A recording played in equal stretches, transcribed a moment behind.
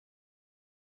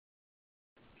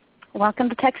Welcome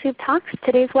to TechSoup Talks.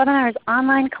 Today's webinar is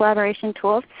Online Collaboration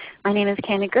Tools. My name is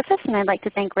Candy Griffiths, and I'd like to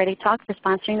thank ReadyTalk for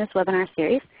sponsoring this webinar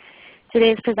series.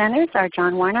 Today's presenters are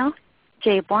Jon Warnow,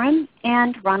 Jay Boren,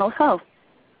 and Ronald Ho.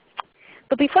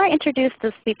 But before I introduce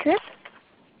the speakers,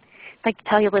 I'd like to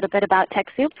tell you a little bit about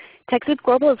TechSoup. TechSoup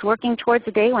Global is working towards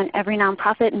a day when every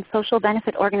nonprofit and social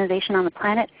benefit organization on the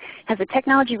planet has the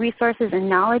technology resources and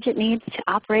knowledge it needs to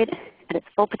operate at its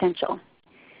full potential.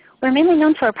 We're mainly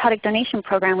known for our product donation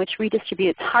program, which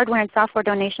redistributes hardware and software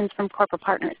donations from corporate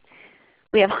partners.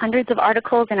 We have hundreds of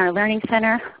articles in our Learning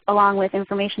Center, along with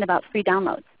information about free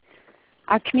downloads.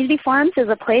 Our community forums is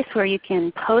a place where you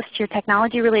can post your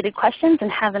technology-related questions and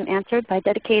have them answered by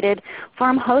dedicated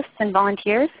forum hosts and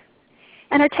volunteers.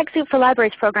 And our TechSoup for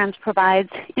Libraries programs provides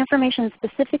information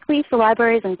specifically for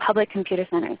libraries and public computer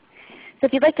centers. So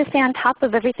if you'd like to stay on top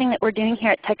of everything that we're doing here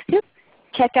at TechSoup,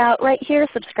 check out right here,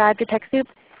 subscribe to TechSoup.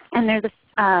 And there's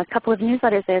a couple of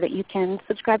newsletters there that you can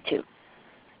subscribe to.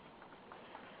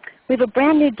 We have a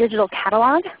brand new digital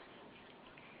catalog.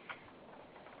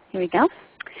 Here we go,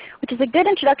 which is a good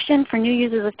introduction for new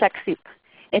users of TechSoup.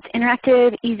 It's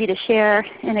interactive, easy to share,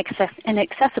 and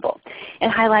accessible. It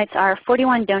highlights our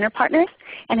 41 donor partners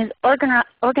and is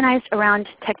organized around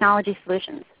technology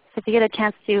solutions. So if you get a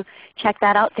chance to check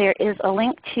that out, there is a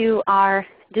link to our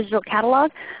digital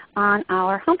catalog on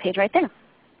our homepage right there.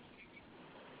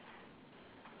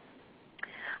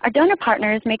 Our donor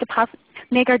partners make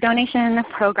our donation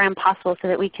program possible so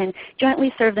that we can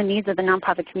jointly serve the needs of the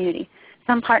nonprofit community.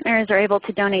 Some partners are able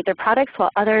to donate their products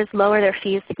while others lower their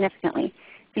fees significantly.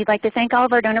 We'd like to thank all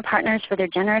of our donor partners for their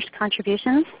generous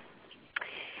contributions.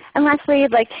 And lastly,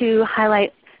 I'd like to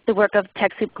highlight the work of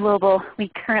TechSoup Global.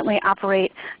 We currently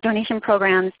operate donation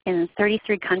programs in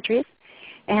 33 countries.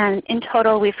 And in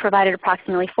total, we've provided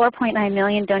approximately 4.9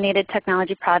 million donated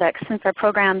technology products since our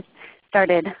programs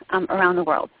started around the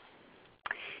world.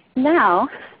 Now,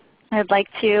 I'd like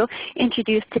to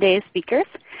introduce today's speakers.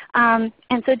 And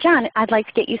so Jon, I'd like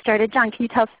to get you started. Jon, can you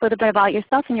tell us a little bit about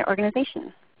yourself and your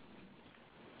organization?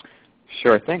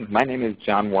 Sure thing. My name is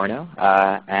Jon Warnow,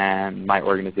 and my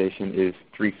organization is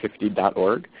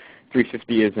 350.org.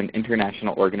 350 is an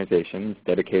international organization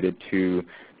dedicated to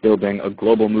building a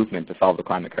global movement to solve the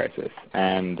climate crisis.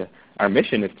 And our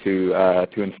mission is to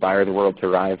inspire the world to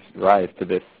rise to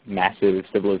this massive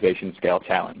civilization scale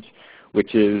challenge,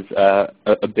 which is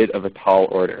a bit of a tall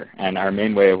order. And our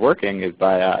main way of working is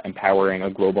by empowering a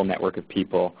global network of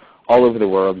people all over the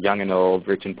world, young and old,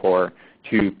 rich and poor,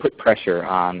 to put pressure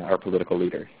on our political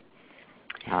leaders.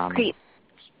 Great.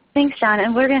 Thanks, Jon.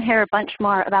 And we're going to hear a bunch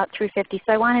more about 350.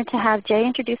 So I wanted to have Jay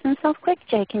introduce himself quick.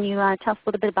 Jay, can you tell us a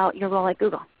little bit about your role at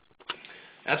Google?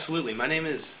 Absolutely. My name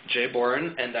is Jay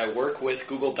Boren, and I work with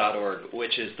Google.org,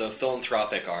 which is the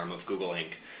philanthropic arm of Google Inc.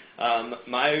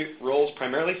 My roles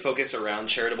primarily focus around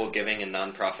charitable giving and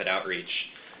nonprofit outreach.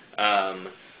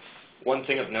 One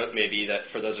thing of note may be that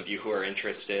for those of you who are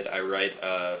interested, I write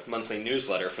a monthly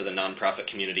newsletter for the nonprofit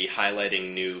community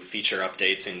highlighting new feature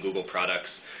updates in Google products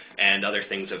and other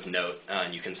things of note.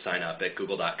 You can sign up at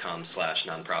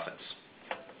google.com/nonprofits.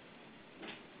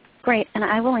 Great. And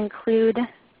I will include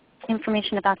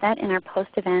information about that in our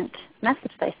post-event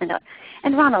message that I send out.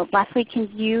 And Ronald, lastly, can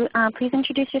you please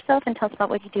introduce yourself and tell us about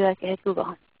what you do at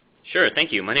Google? Sure,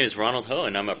 thank you. My name is Ronald Ho,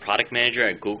 and I'm a product manager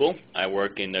at Google. I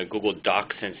work in the Google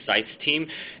Docs and Sites team,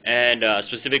 and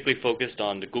specifically focused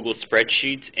on the Google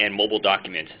Spreadsheets and mobile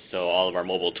documents, so all of our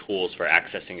mobile tools for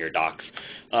accessing your docs.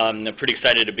 I'm pretty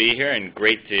excited to be here, and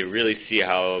great to really see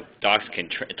how Docs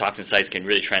and Sites can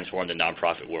really transform the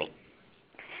nonprofit world.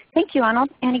 Thank you, Ronald.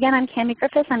 And again, I'm Candy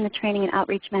Griffiths. I'm the Training and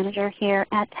Outreach Manager here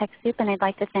at TechSoup, and I'd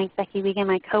like to thank Becky Wiegand,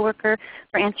 my coworker,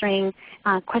 for answering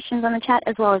questions on the chat,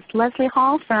 as well as Leslie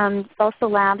Hall from Salsa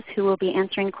Labs, who will be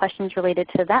answering questions related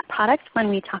to that product when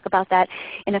we talk about that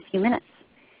in a few minutes.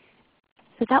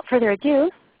 So without further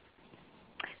ado,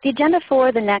 the agenda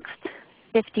for the next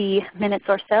 50 minutes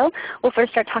or so, we'll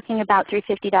first start talking about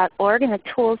 350.org and the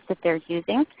tools that they're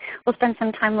using. We'll spend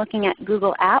some time looking at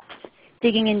Google Apps,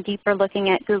 digging in deeper, looking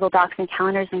at Google Docs and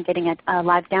calendars and getting a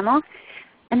live demo,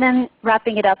 and then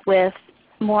wrapping it up with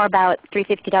more about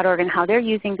 350.org and how they're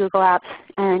using Google Apps,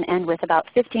 and end with about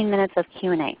 15 minutes of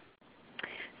Q&A.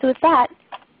 So with that,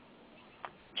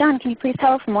 Jon, can you please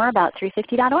tell us more about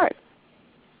 350.org?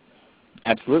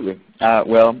 Absolutely.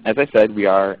 Well, as I said, we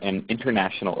are an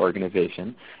international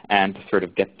organization, and to sort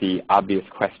of get the obvious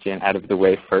question out of the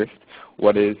way first,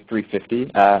 what is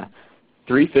 350?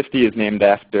 350 is named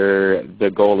after the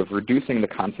goal of reducing the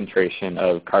concentration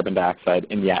of carbon dioxide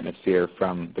in the atmosphere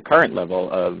from the current level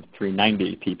of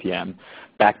 390 ppm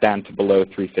back down to below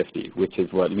 350, which is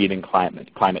what leading climate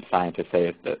scientists say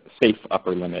is the safe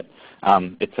upper limit.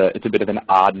 It's a bit of an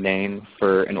odd name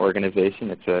for an organization.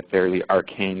 It's a fairly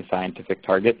arcane scientific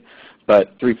target.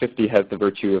 But 350 has the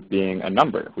virtue of being a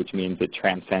number, which means it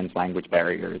transcends language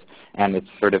barriers. And it's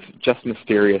sort of just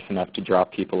mysterious enough to draw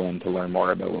people in to learn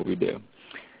more about what we do.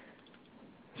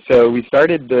 So we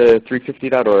started the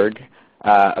 350.org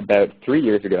about 3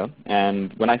 years ago.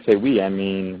 And when I say we, I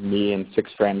mean me and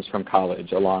 6 friends from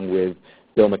college, along with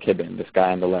Bill McKibben, this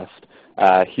guy on the left.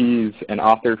 He's an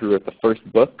author who wrote the first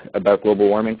book about global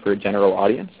warming for a general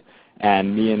audience.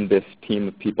 And me and this team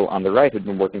of people on the right had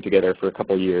been working together for a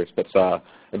couple of years, but saw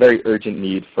a very urgent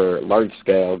need for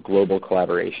large-scale global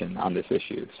collaboration on this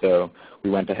issue. So we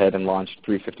went ahead and launched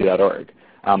 350.org.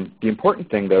 The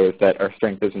important thing, though, is that our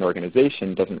strength as an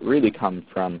organization doesn't really come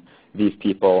from these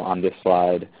people on this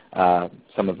slide,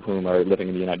 some of whom are living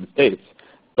in the United States,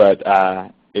 but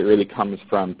it really comes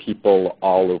from people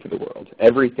all over the world.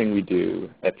 Everything we do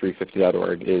at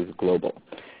 350.org is global.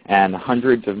 And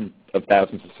hundreds of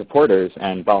thousands of supporters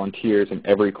and volunteers in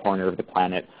every corner of the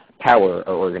planet power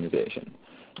our organization.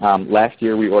 Last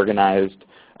year we organized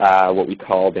what we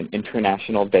called an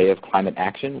International Day of Climate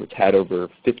Action, which had over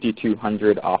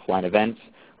 5,200 offline events,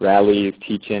 rallies,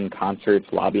 teach-in, concerts,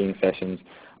 lobbying sessions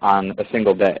on a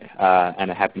single day. And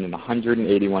it happened in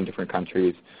 181 different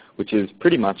countries, which is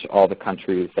pretty much all the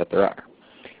countries that there are.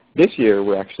 This year,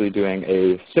 we're actually doing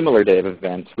a similar day of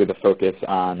events with a focus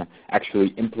on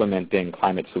actually implementing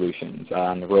climate solutions,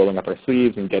 on rolling up our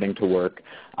sleeves and getting to work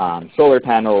on solar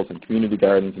panels and community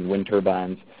gardens and wind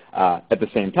turbines. At the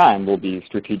same time, we'll be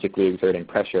strategically exerting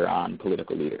pressure on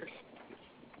political leaders.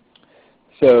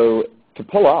 So to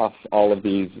pull off all of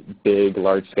these big,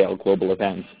 large-scale global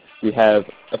events, we have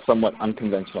a somewhat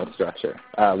unconventional structure.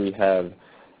 We have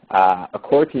a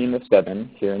core team of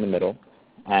 7 here in the middle,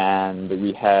 and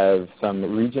we have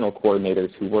some regional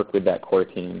coordinators who work with that core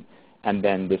team. And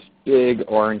then this big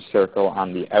orange circle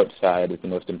on the outside is the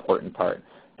most important part.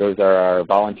 Those are our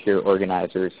volunteer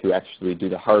organizers who actually do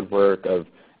the hard work of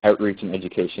outreach and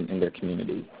education in their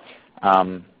community.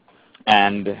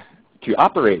 And to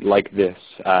operate like this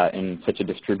in such a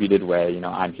distributed way,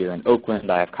 I'm here in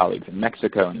Oakland, I have colleagues in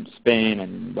Mexico and Spain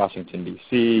and Washington,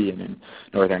 D.C., and in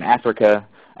Northern Africa.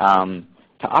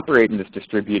 To operate in this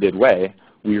distributed way,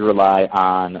 we rely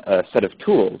on a set of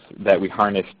tools that we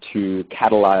harness to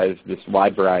catalyze this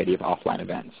wide variety of offline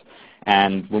events.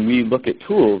 And when we look at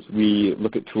tools, we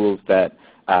look at tools that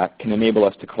can enable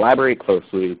us to collaborate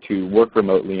closely, to work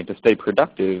remotely, and to stay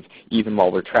productive even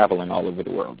while we're traveling all over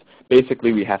the world.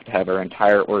 Basically, we have to have our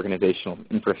entire organizational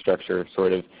infrastructure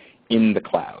sort of in the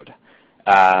cloud.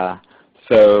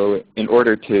 So in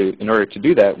order to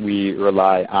do that, we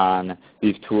rely on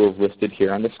these tools listed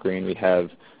here on the screen. We have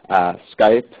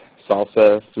Skype,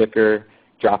 Salsa, Flickr,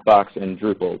 Dropbox, and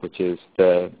Drupal, which is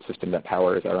the system that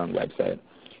powers our own website.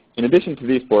 In addition to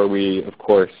these 4, we, of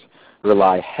course,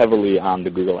 rely heavily on the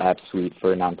Google Apps Suite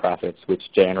for nonprofits, which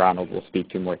Jay and Ronald will speak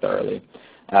to more thoroughly.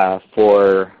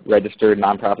 For registered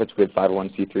nonprofits with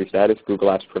 501c3 status, Google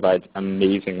Apps provides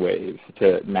amazing ways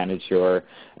to manage your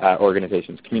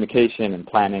organization's communication and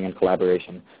planning and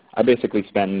collaboration. I basically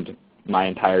spend my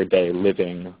entire day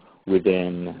living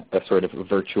within a sort of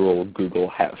virtual Google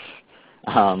house.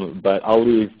 But I'll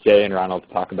leave Jay and Ronald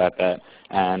to talk about that,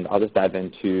 and I'll just dive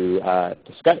into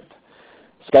Skype.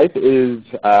 Skype is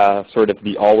sort of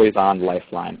the always-on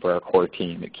lifeline for our core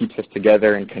team. It keeps us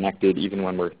together and connected even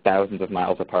when we're thousands of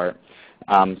miles apart.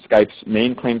 Skype's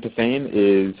main claim to fame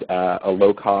is a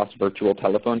low-cost virtual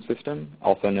telephone system,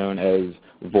 also known as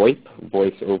VoIP,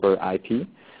 Voice over IP.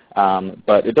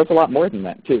 But it does a lot more than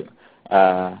that, too.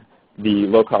 The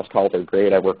low-cost calls are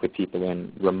great. I work with people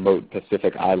in remote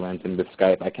Pacific islands, and with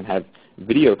Skype I can have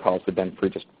video calls with them for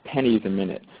just pennies a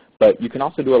minute. But you can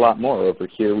also do a lot more. Over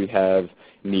here we have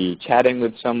me chatting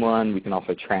with someone. We can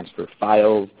also transfer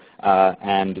files,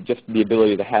 and just the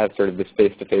ability to have sort of this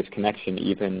face-to-face connection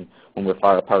even when we're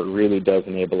far apart really does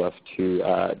enable us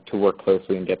to work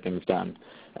closely and get things done,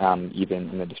 even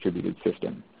in a distributed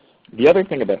system. The other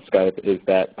thing about Skype is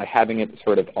that by having it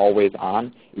sort of always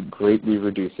on, it greatly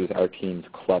reduces our team's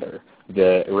clutter.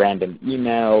 The random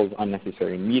emails,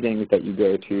 unnecessary meetings that you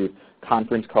go to,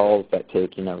 conference calls that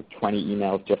take 20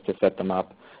 emails just to set them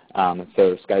up.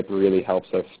 So Skype really helps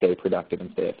us stay productive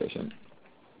and stay efficient.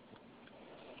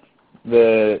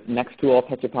 The next tool I'll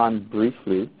touch upon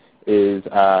briefly is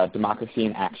Democracy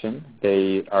in Action.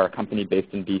 They are a company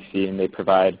based in DC, and they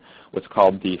provide what's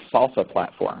called the Salsa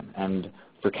platform. And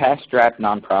for cash-strapped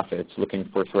nonprofits looking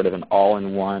for sort of an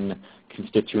all-in-one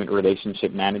constituent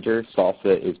relationship manager,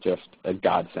 Salsa is just a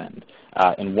godsend.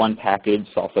 In one package,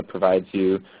 Salsa provides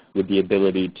you with the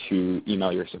ability to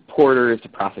email your supporters, to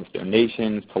process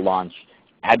donations, to launch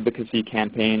advocacy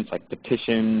campaigns like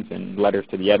petitions and letters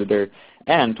to the editor,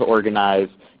 and to organize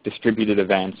distributed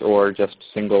events or just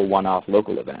single one-off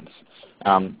local events.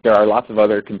 There are lots of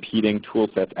other competing tool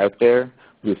sets out there,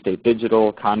 Blue State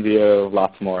Digital, Convio,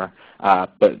 lots more,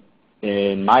 but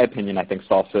in my opinion, I think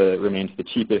Salsa remains the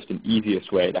cheapest and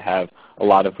easiest way to have a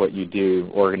lot of what you do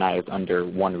organized under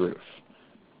one roof.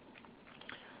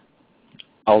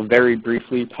 I'll very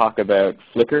briefly talk about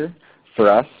Flickr. For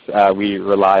us, we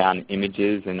rely on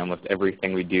images in almost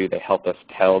everything we do. They help us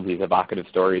tell these evocative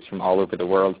stories from all over the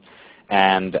world.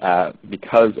 And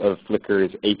because of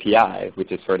Flickr's API,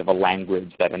 which is sort of a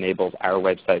language that enables our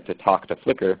website to talk to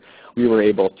Flickr, we were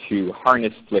able to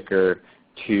harness Flickr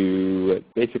to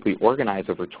basically organize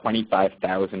over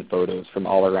 25,000 photos from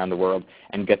all around the world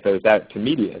and get those out to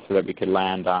media so that we could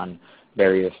land on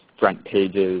various front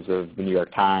pages of the New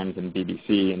York Times and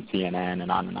BBC and CNN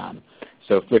and on and on.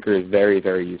 So Flickr is very,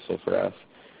 very useful for us.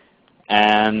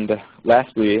 And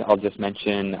lastly, I'll just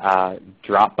mention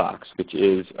Dropbox, which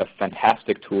is a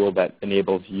fantastic tool that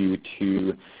enables you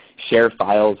to share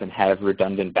files and have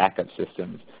redundant backup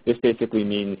systems. This basically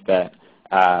means that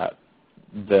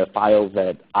the files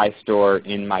that I store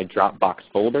in my Dropbox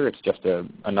folder, it's just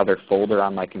another folder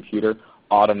on my computer,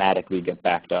 automatically get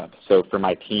backed up. So for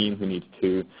my team who needs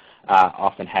to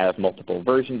often have multiple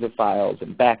versions of files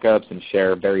and backups and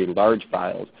share very large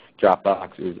files,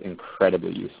 Dropbox is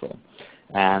incredibly useful.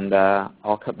 And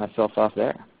I'll cut myself off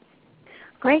there.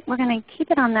 Great. We're going to keep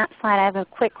it on that slide. I have a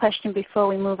quick question before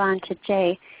we move on to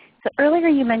Jay. So earlier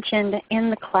you mentioned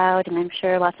in the cloud, and I'm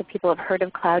sure lots of people have heard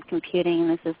of cloud computing.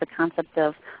 This is the concept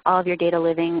of all of your data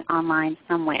living online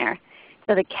somewhere.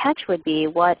 So the catch would be,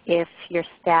 what if your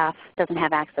staff doesn't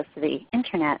have access to the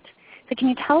Internet? So can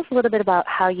you tell us a little bit about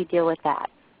how you deal with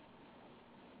that?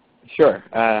 Sure.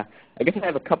 I guess I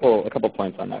have a couple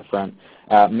points on that front.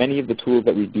 Many of the tools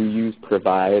that we do use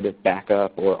provide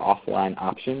backup or offline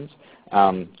options.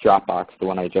 Dropbox, the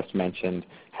one I just mentioned,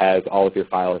 has all of your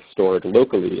files stored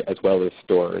locally as well as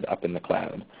stored up in the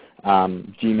cloud.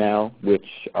 Gmail, which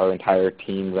our entire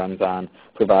team runs on,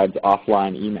 provides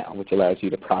offline email, which allows you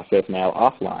to process mail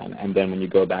offline, and then when you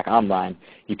go back online,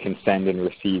 you can send and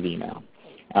receive email.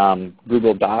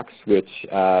 Google Docs, which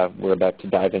we're about to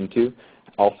dive into,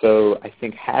 also I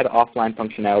think had offline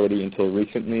functionality until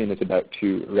recently and is about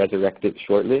to resurrect it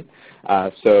shortly.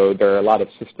 So there are a lot of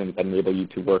systems that enable you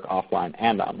to work offline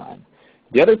and online.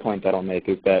 The other point that I'll make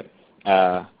is that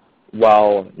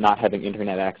while not having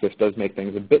Internet access does make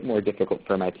things a bit more difficult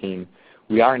for my team,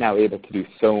 we are now able to do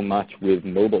so much with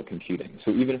mobile computing.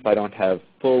 So even if I don't have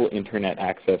full Internet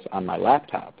access on my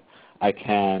laptop, I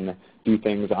can do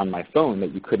things on my phone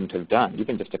that you couldn't have done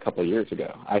even just a couple of years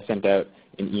ago. I sent out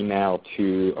an email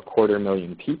to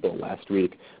 250,000 people last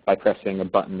week by pressing a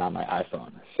button on my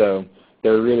iPhone. So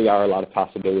there really are a lot of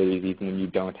possibilities even when you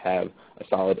don't have a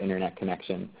solid Internet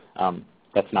connection.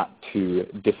 That's not to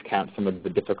discount some of the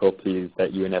difficulties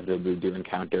that you inevitably do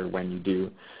encounter when you do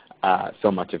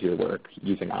so much of your work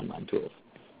using online tools.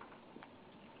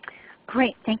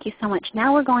 Great. Thank you so much.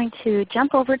 Now we're going to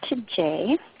jump over to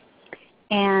Jay,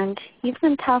 and he's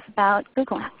going to tell us about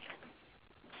Google Apps.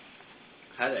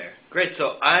 Hi there. Great.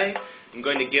 So I am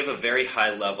going to give a very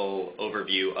high-level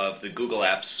overview of the Google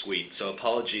Apps suite. So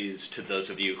apologies to those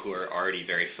of you who are already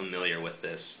very familiar with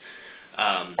this.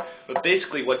 But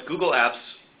basically what Google Apps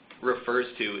refers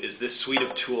to is this suite of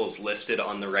tools listed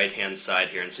on the right-hand side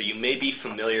here. And so you may be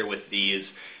familiar with these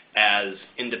as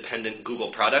independent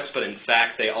Google products, but in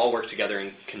fact they all work together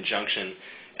in conjunction.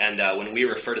 And when we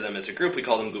refer to them as a group, we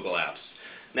call them Google Apps.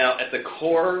 Now at the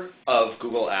core of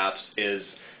Google Apps is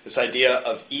this idea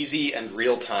of easy and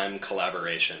real-time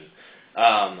collaboration.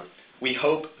 We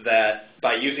hope that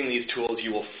by using these tools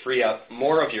you will free up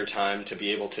more of your time to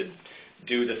be able to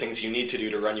do the things you need to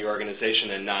do to run your organization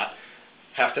and not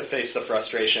have to face the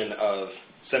frustration of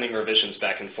sending revisions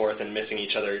back and forth and missing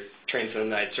each other trains in the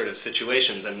night sort of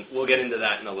situations. And we'll get into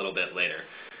that in a little bit later.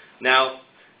 Now,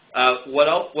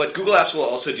 what Google Apps will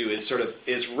also do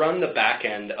is run the back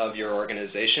end of your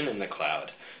organization in the cloud.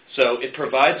 So it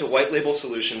provides a white label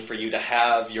solution for you to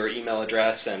have your email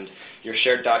address and your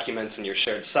shared documents and your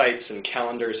shared sites and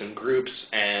calendars and groups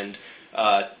and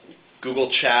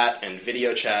Google Chat and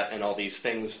video chat and all these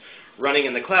things running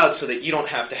in the cloud so that you don't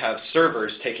have to have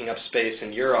servers taking up space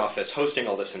in your office hosting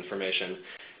all this information.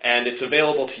 And it's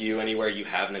available to you anywhere you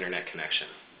have an Internet connection.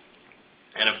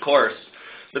 And of course,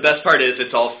 the best part is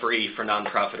it's all free for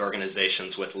nonprofit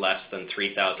organizations with less than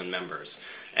 3,000 members.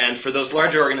 And for those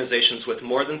larger organizations with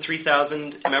more than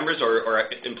 3,000 members, or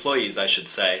employees, I should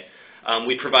say,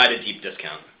 we provide a deep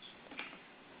discount.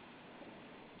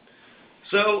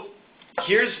 So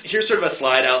here's sort of a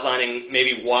slide outlining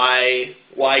maybe why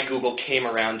Google came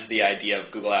around to the idea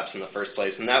of Google Apps in the first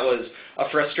place, and that was a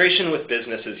frustration with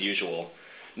business as usual,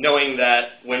 knowing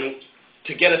that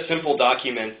to get a simple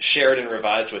document shared and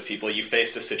revised with people, you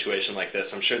faced a situation like this.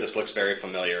 I'm sure this looks very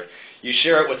familiar. You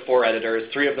share it with 4 editors.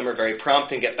 3 of them are very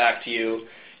prompt and get back to you.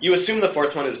 You assume the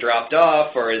 4th one has dropped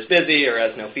off or is busy or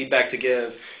has no feedback to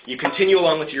give. You continue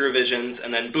along with your revisions,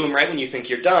 and then boom, right when you think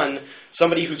you're done,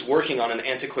 somebody who's working on an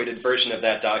antiquated version of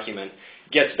that document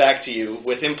gets back to you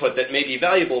with input that may be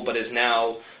valuable but is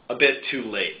now a bit too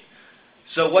late.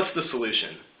 So what's the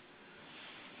solution?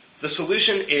 The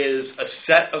solution is a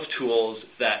set of tools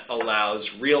that allows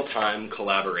real-time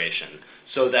collaboration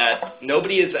so that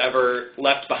nobody is ever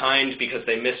left behind because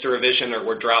they missed a revision or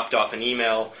were dropped off an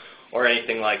email or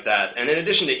anything like that. And in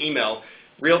addition to email,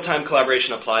 real-time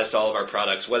collaboration applies to all of our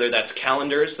products, whether that's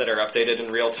calendars that are updated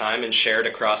in real time and shared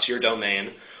across your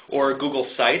domain, or Google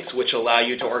Sites, which allow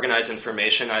you to organize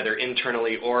information either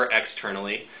internally or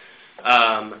externally.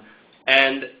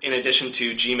 And in addition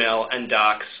to Gmail and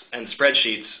Docs and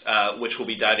spreadsheets, which we'll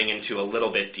be diving into a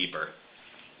little bit deeper.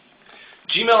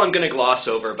 Gmail I'm going to gloss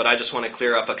over, but I just want to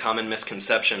clear up a common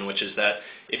misconception, which is that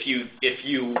if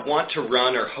you want to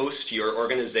run or host your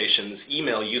organization's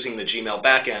email using the Gmail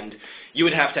backend, you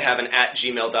would have to have an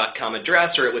 @gmail.com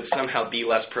address, or it would somehow be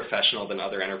less professional than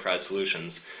other enterprise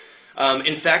solutions.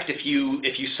 In fact, if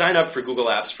you sign up for Google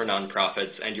Apps for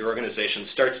Nonprofits and your organization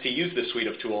starts to use this suite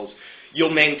of tools, you'll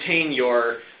maintain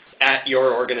your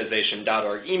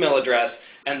 @yourorganization.org email address,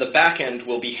 and the backend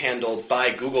will be handled by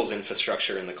Google's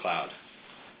infrastructure in the cloud.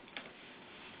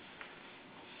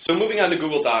 So moving on to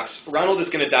Google Docs, Ronald is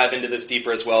going to dive into this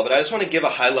deeper as well, but I just want to give a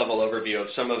high-level overview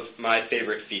of some of my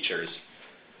favorite features.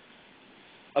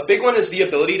 A big one is the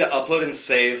ability to upload and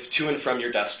save to and from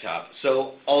your desktop.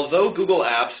 So although Google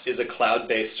Apps is a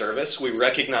cloud-based service, we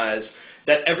recognize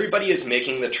that everybody is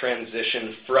making the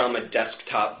transition from a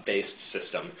desktop-based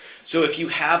system. So if you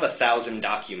have 1,000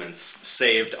 documents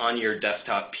saved on your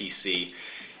desktop PC,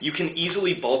 you can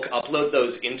easily bulk upload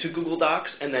those into Google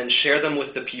Docs and then share them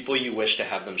with the people you wish to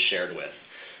have them shared with.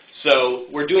 So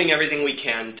we're doing everything we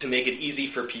can to make it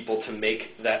easy for people to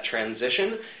make that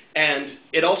transition, and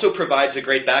it also provides a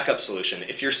great backup solution.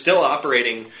 If you're still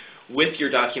operating with your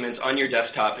documents on your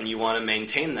desktop and you want to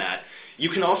maintain that, you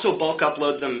can also bulk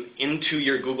upload them into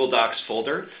your Google Docs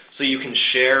folder so you can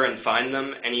share and find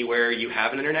them anywhere you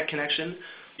have an internet connection,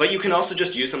 but you can also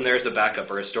just use them there as a backup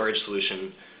or a storage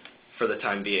solution for the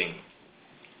time being.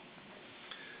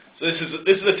 So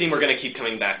this is a theme we're going to keep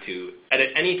coming back to,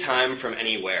 edit any time from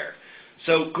anywhere.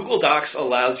 So Google Docs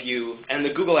allows you, and the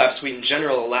Google Apps Suite in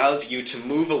general, allows you to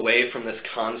move away from this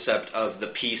concept of the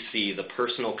PC, the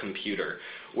personal computer,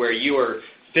 where you are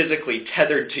physically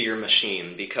tethered to your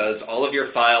machine because all of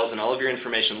your files and all of your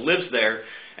information lives there,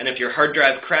 and if your hard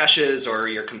drive crashes or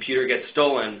your computer gets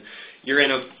stolen, you're in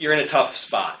a tough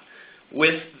spot.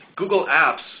 With Google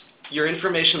Apps, your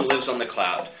information lives on the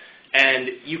cloud, and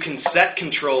you can set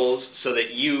controls so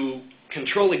that you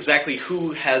control exactly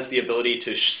who has the ability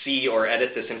to see or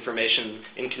edit this information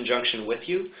in conjunction with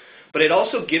you, but it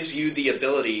also gives you the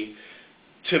ability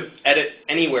to edit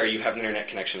anywhere you have an internet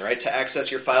connection, right? To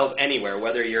access your files anywhere,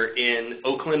 whether you're in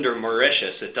Oakland or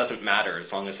Mauritius, it doesn't matter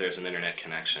as long as there's an internet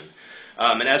connection.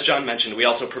 And as John mentioned, we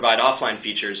also provide offline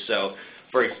features. So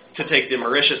to take the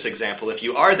Mauritius example, if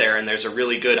you are there and there's a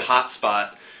really good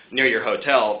hotspot near your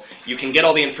hotel, you can get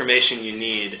all the information you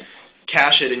need,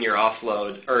 cache it in your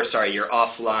your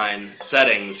offline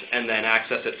settings, and then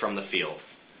access it from the field.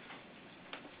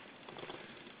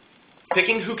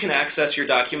 Picking who can access your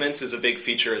documents is a big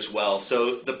feature as well.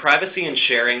 So the privacy and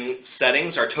sharing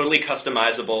settings are totally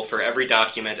customizable for every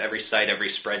document, every site,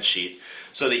 every spreadsheet,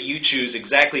 so that you choose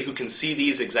exactly who can see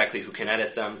these, exactly who can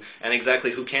edit them, and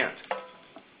exactly who can't.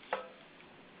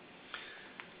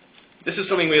 This is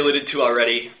something we alluded to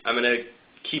already. I'm going to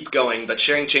keep going, but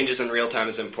sharing changes in real time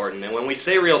is important. And when we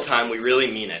say real time, we really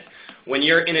mean it. When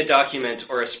you're in a document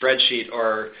or a spreadsheet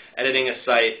or editing a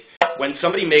site, when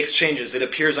somebody makes changes, it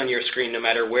appears on your screen no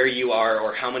matter where you are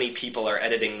or how many people are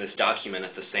editing this document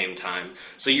at the same time.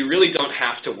 So you really don't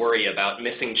have to worry about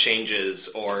missing changes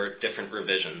or different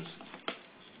revisions.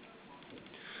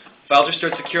 Files are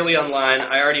stored securely online.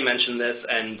 I already mentioned this,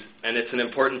 and it's an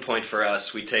important point for us.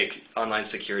 We take online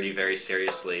security very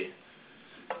seriously.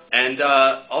 And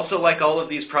also, like all of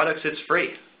these products, it's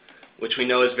free, which we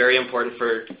know is very important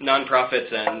for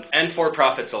nonprofits and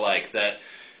for-profits alike, that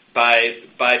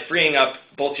By freeing up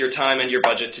both your time and your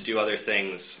budget to do other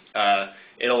things,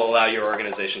 it'll allow your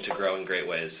organization to grow in great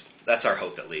ways. That's our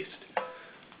hope, at least.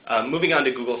 Moving on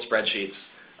to Google Spreadsheets.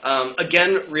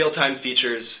 Again, real-time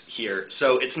features here.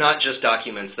 So it's not just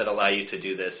documents that allow you to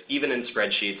do this. Even in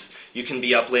spreadsheets, you can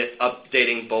be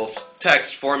updating both text,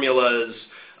 formulas,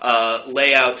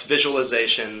 layouts,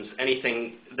 visualizations.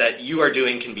 Anything that you are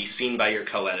doing can be seen by your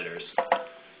co-editors.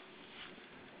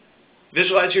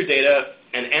 Visualize your data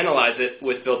and analyze it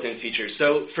with built-in features.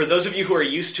 So for those of you who are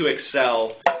used to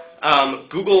Excel,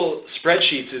 Google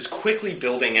Spreadsheets is quickly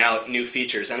building out new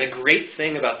features. And a great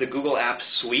thing about the Google Apps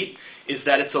Suite is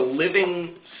that it's a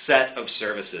living set of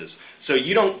services. So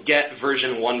you don't get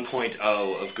version 1.0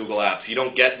 of Google Apps. You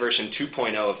don't get version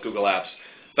 2.0 of Google Apps.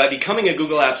 By becoming a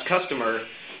Google Apps customer,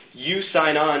 you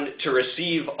sign on to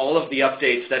receive all of the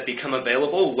updates that become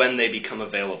available when they become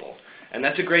available. And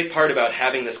that's a great part about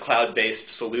having this cloud-based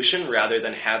solution rather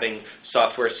than having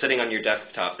software sitting on your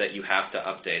desktop that you have to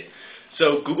update.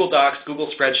 So Google Docs, Google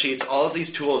Spreadsheets, all of these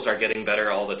tools are getting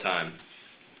better all the time.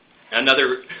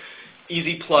 Another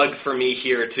easy plug for me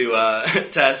here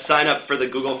to sign up for the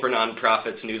Google for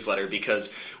Nonprofits newsletter, because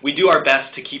we do our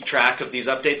best to keep track of these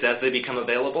updates as they become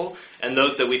available, and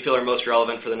those that we feel are most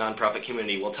relevant for the nonprofit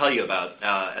community we'll tell you about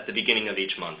at the beginning of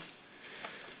each month.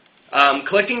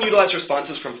 Collecting and utilize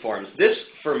responses from forums. This,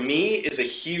 for me, is a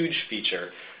huge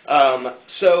feature.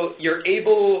 So you're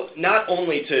able not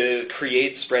only to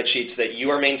create spreadsheets that you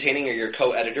are maintaining or your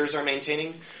co-editors are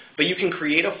maintaining, but you can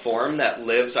create a form that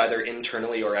lives either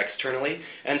internally or externally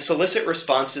and solicit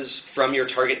responses from your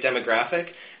target demographic,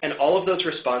 and all of those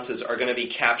responses are going to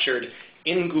be captured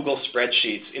in Google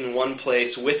Spreadsheets in one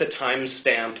place with a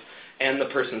timestamp and the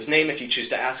person's name if you choose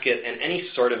to ask it, and any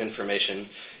sort of information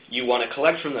you want to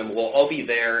collect from them will all be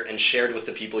there and shared with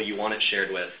the people you want it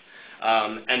shared with.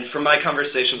 And from my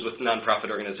conversations with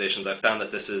nonprofit organizations, I've found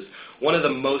that this is one of the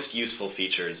most useful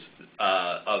features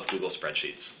of Google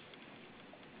Spreadsheets.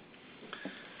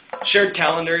 Shared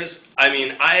calendars,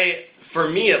 for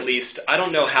me at least, I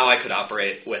don't know how I could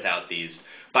operate without these.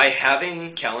 By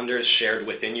having calendars shared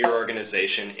within your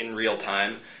organization in real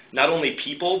time, not only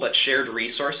people but shared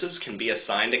resources can be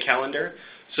assigned a calendar.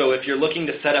 So if you're looking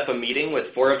to set up a meeting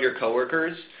with 4 of your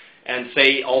coworkers, and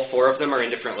say all 4 of them are in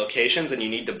different locations and you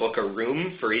need to book a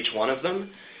room for each one of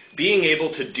them, being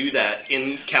able to do that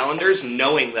in calendars,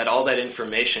 knowing that all that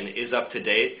information is up to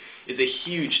date, is a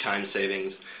huge time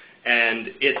savings. And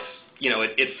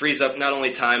it frees up not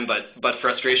only time but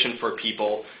frustration for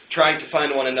people trying to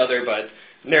find one another but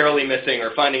narrowly missing,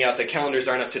 or finding out that calendars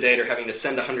aren't up to date, or having to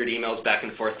send 100 emails back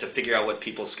and forth to figure out what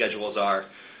people's schedules are.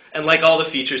 And like all the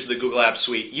features of the Google Apps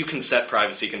Suite, you can set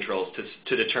privacy controls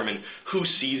to determine who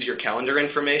sees your calendar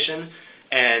information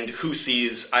and who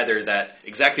sees either that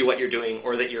exactly what you're doing,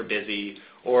 or that you're busy,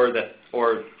 or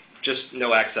just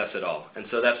no access at all. And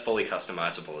so that's fully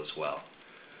customizable as well.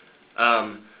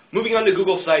 Moving on to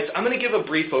Google Sites, I'm going to give a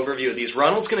brief overview of these.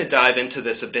 Ronald's going to dive into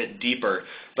this a bit deeper,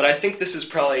 but I think this is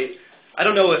probably, I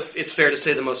don't know if it's fair to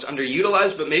say the most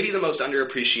underutilized, but maybe the most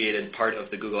underappreciated part of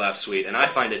the Google Apps Suite, and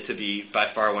I find it to be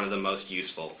by far one of the most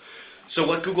useful. So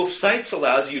what Google Sites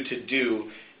allows you to do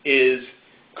is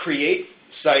create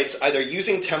sites either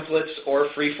using templates or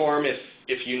freeform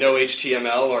if you know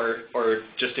HTML or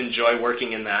just enjoy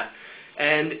working in that,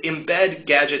 and embed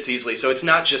gadgets easily. So it's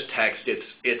not just text,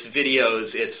 it's videos,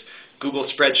 it's Google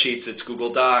Spreadsheets, it's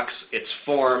Google Docs, it's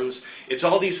forms, it's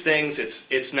all these things.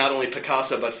 It's not only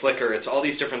Picasa but Flickr. It's all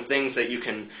these different things that you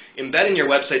can embed in your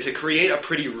website to create a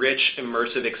pretty rich,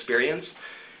 immersive experience.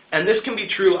 And this can be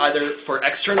true either for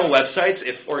external websites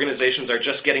if organizations are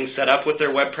just getting set up with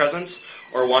their web presence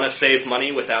or want to save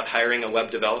money without hiring a web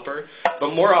developer.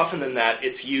 But more often than that,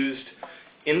 it's used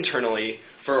internally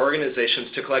for organizations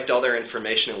to collect all their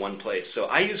information in one place. So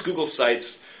I use Google Sites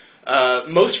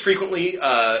most frequently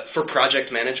for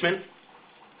project management,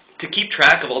 to keep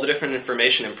track of all the different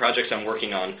information and projects I'm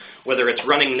working on, whether it's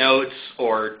running notes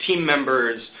or team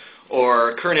members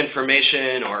or current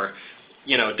information or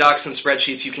docs and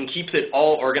spreadsheets. You can keep it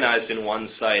all organized in one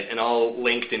site and all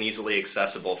linked and easily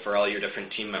accessible for all your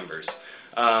different team members.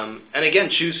 And again,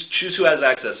 choose who has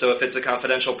access. So if it's a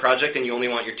confidential project and you only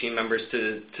want your team members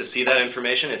to see that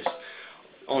information, it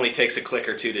only takes a click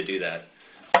or two to do that.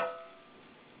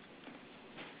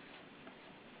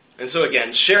 And so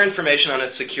again, share information on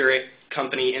a secure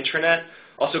company intranet.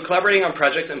 Also collaborating on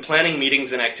projects and planning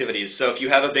meetings and activities. So if you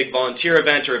have a big volunteer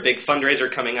event or a big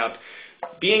fundraiser coming up,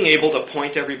 being able to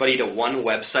point everybody to one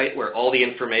website where all the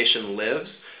information lives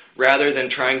rather than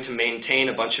trying to maintain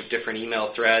a bunch of different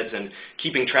email threads and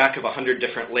keeping track of 100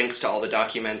 different links to all the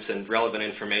documents and relevant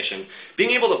information.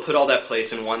 Being able to put all that place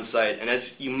in one site, and as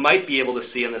you might be able to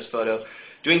see in this photo,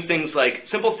 doing things like,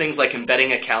 simple things like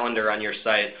embedding a calendar on your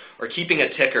site or keeping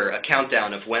a ticker, a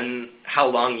countdown of how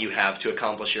long you have to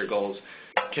accomplish your goals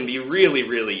can be really,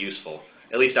 really useful.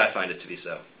 At least I find it to be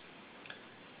so.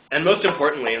 And most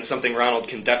importantly, and something Ronald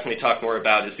can definitely talk more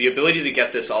about, is the ability to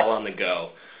get this all on the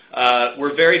go.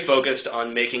 We're very focused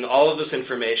on making all of this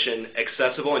information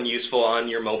accessible and useful on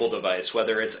your mobile device,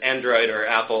 whether it's Android or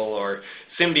Apple or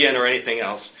Symbian or anything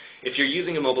else. If you're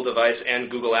using a mobile device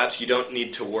and Google Apps, you don't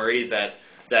need to worry that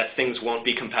things won't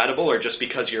be compatible, or just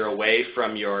because you're away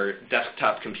from your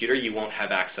desktop computer, you won't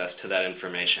have access to that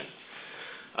information.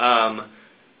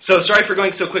 So sorry for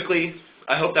going so quickly.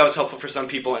 I hope that was helpful for some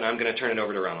people, and I'm going to turn it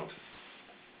over to Ronald.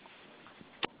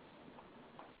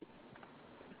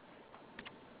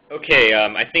 Okay,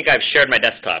 I think I've shared my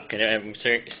desktop. Can everyone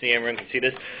see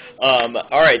this?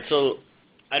 All right, so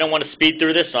I don't want to speed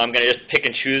through this, so I'm going to just pick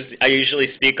and choose. I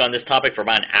usually speak on this topic for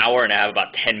about an hour, and I have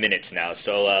about 10 minutes now,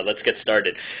 so let's get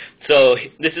started. So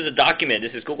this is a document.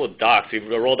 This is Google Docs. We've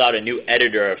rolled out a new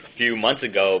editor a few months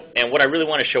ago, and what I really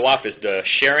want to show off is the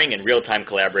sharing and real-time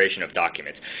collaboration of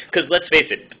documents. Because let's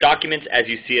face it, documents as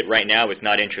you see it right now is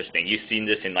not interesting. You've seen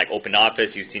this in like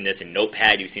OpenOffice. You've seen this in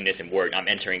Notepad. You've seen this in Word. I'm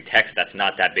entering text. That's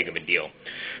not that big of a deal.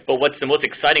 But what's the most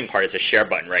exciting part is the share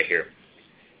button right here.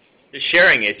 The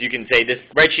sharing is, you can say this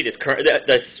spreadsheet is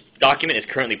this document is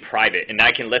currently private, and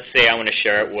I can, let's say I want to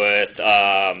share it with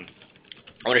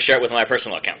my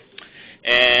personal account.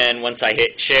 And once I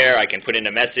hit share, I can put in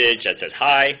a message that says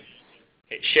hi,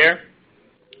 hit share,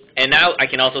 and now I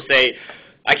can also change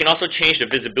the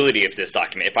visibility of this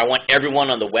document. If I want everyone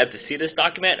on the web to see this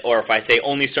document, or if I say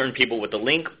only certain people with the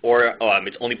link, or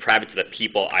it's only private to the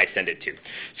people I send it to.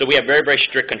 So we have very, very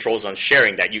strict controls on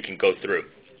sharing that you can go through.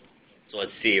 So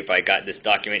let's see if I got this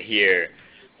document here.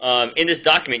 In this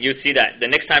document, you'll see that the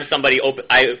next time somebody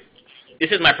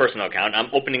this is my personal account. I'm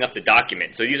opening up the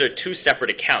document. So these are two separate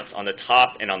accounts on the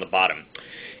top and on the bottom.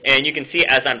 And you can see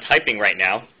as I'm typing right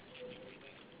now,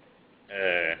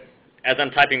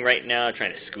 I'm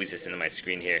trying to squeeze this into my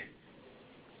screen here.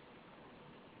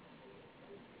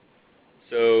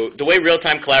 So the way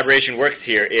real-time collaboration works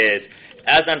here is,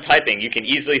 as I'm typing, you can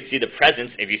easily see the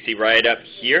presence, if you see right up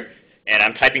here. And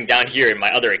I'm typing down here in my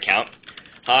other account,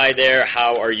 hi there,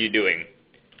 how are you doing?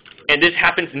 And this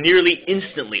happens nearly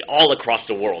instantly all across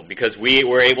the world because we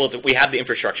have the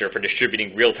infrastructure for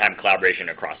distributing real-time collaboration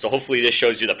across. So hopefully this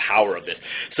shows you the power of this.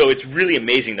 So it's really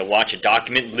amazing to watch a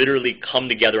document literally come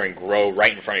together and grow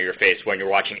right in front of your face when you're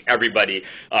watching everybody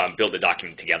build a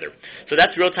document together. So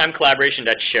that's real-time collaboration,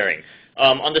 that's sharing.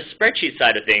 On the spreadsheet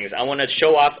side of things, I want to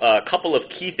show off a couple of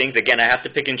key things. Again, I have to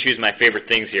pick and choose my favorite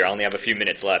things here. I only have a few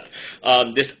minutes left.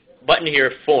 This button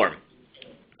here, form.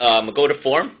 Go to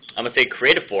form. I'm going to say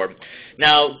create a form.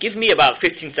 Now, give me about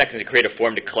 15 seconds to create a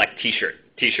form to collect t-shirt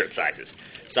sizes.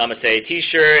 So I'm going to say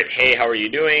t-shirt, hey, how are you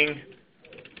doing?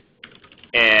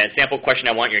 And sample question,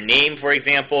 I want your name, for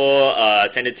example.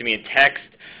 Send it to me in text.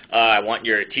 I want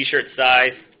your t-shirt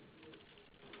size.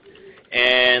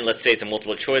 And let's say it's a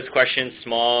multiple choice question,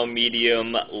 small,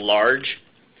 medium, large.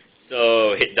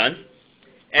 So hit done.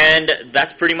 And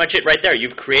that's pretty much it right there.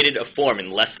 You've created a form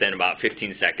in less than about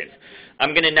 15 seconds.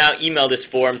 I'm going to now email this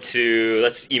form to,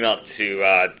 let's email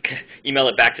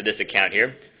it back to this account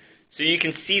here. So you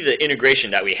can see the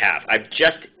integration that we have. I've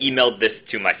just emailed this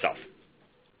to myself.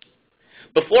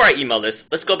 Before I email this,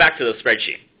 let's go back to the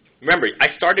spreadsheet. Remember,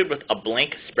 I started with a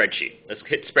blank spreadsheet. Let's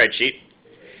hit spreadsheet.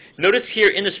 Notice here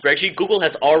in the spreadsheet, Google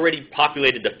has already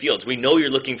populated the fields. We know you're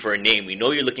looking for a name. We know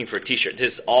you're looking for a t-shirt.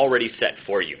 This is already set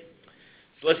for you.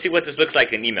 So let's see what this looks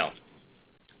like in email.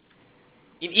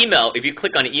 In email, if you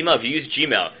click on email, if you use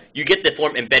Gmail, you get the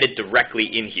form embedded directly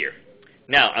in here.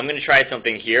 Now, I'm going to try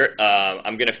something here.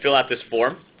 I'm going to fill out this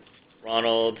form,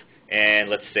 Ronald, and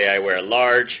let's say I wear a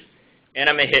large, and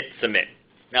I'm going to hit submit.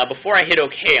 Now, before I hit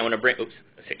OK, I want to bring, oops,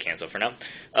 let's hit cancel for now.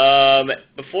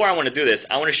 Before I want to do this,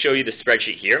 I want to show you the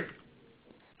spreadsheet here.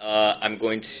 I'm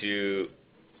going to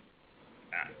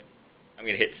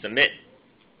hit submit.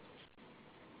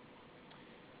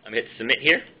 I'm going to hit submit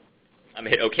here. I'm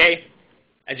going to hit OK.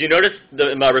 As you notice,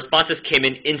 my responses came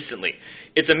in instantly.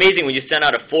 It's amazing when you send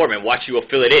out a form and watch you will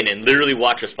fill it in and literally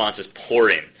watch responses pour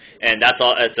in. And that's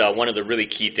one of the really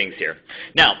key things here.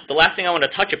 Now, the last thing I want to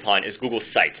touch upon is Google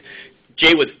Sites.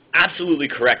 Jay was absolutely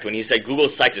correct when he said Google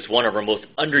Sites is one of our most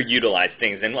underutilized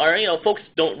things. And folks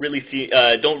don't really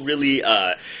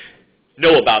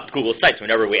know about Google Sites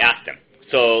whenever we ask them.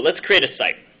 So let's create a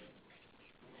site.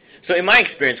 So in my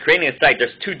experience, creating a site,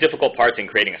 there's two difficult parts in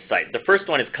creating a site. The first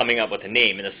one is coming up with a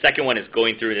name, and the second one is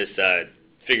going through this,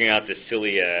 figuring out this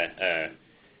silly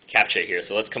CAPTCHA here.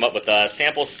 So let's come up with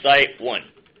sample site 1.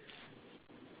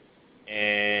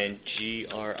 And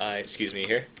excuse me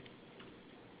here.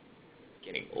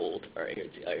 Getting old. All right, here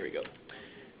we go.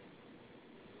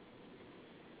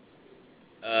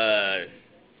 Is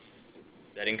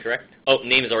that incorrect? Oh,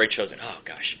 name is already chosen. Oh,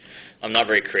 gosh. I'm not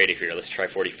very creative here. Let's try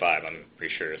 45. I'm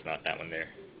pretty sure it's not that one there.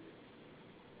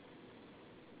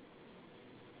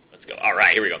 Let's go. All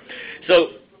right, here we go.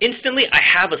 So instantly, I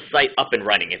have a site up and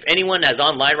running. If anyone is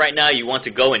online right now, you want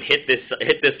to go and hit this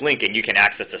link, and you can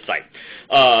access the site.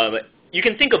 You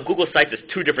can think of Google Sites as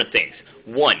two different things.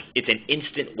 One, it's an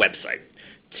instant website.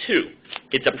 2,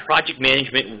 it's a project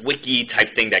management wiki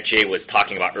type thing that Jay was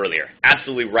talking about earlier.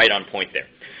 Absolutely right on point there.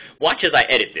 Watch as I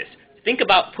edit this. Think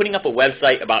about putting up a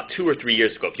website about 2 or 3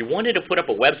 years ago. If you wanted to put up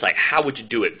a website, how would you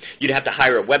do it? You'd have to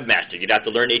hire a webmaster. You'd have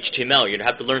to learn HTML. You'd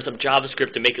have to learn some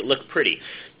JavaScript to make it look pretty.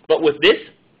 But with this,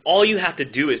 all you have to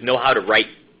do is know how to write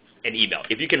an email.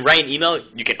 If you can write an email,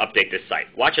 you can update this site.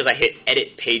 Watch as I hit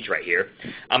edit page right here.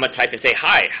 I'm going to type and say,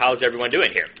 hi, how's everyone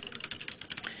doing here?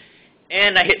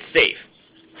 And I hit save.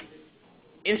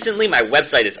 Instantly, my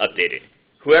website is updated.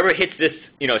 Whoever hits this,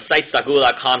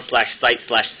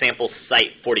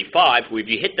 sites.google.com/site/sample-site45, if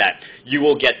you hit that, you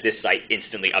will get this site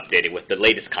instantly updated with the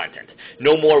latest content.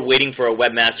 No more waiting for a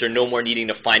webmaster, no more needing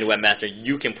to find a webmaster.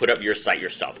 You can put up your site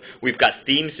yourself. We've got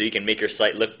themes so you can make your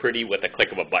site look pretty with a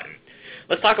click of a button.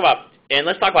 Let's talk about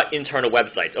internal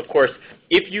websites. Of course,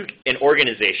 if an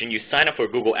organization, you sign up for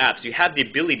Google Apps, you have the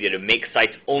ability to make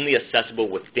sites only accessible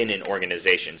within an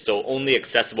organization. So only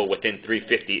accessible within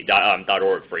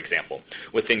 350.org, for example,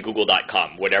 within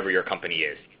google.com, whatever your company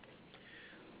is.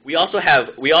 We also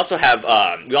have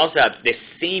the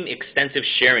same extensive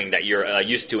sharing that you're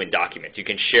used to in documents. You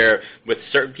can share with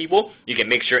certain people. You can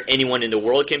make sure anyone in the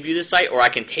world can view the site, or I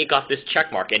can take off this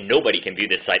check mark and nobody can view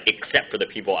this site except for the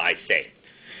people I say.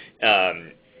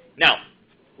 Now,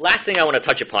 last thing I want to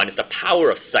touch upon is the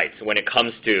power of sites when it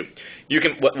comes to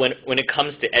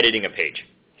editing a page.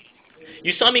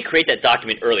 You saw me create that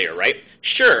document earlier, right?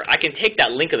 Sure, I can take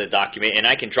that link of the document and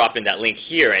I can drop in that link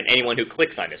here, and anyone who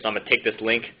clicks on it. So I'm going to take this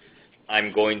link,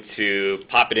 I'm going to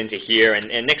pop it into here, and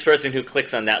next person who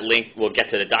clicks on that link will get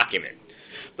to the document.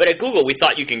 But at Google, we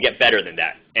thought you can get better than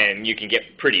that, and you can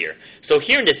get prettier. So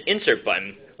here in this insert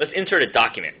button, let's insert a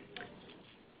document.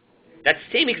 That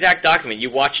same exact document you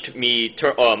watched me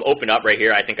open up right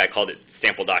here, I think I called it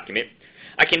sample document.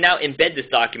 I can now embed this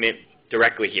document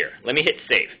directly here. Let me hit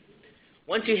save.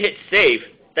 Once you hit save,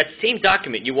 that same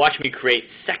document you watched me create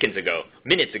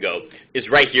minutes ago, is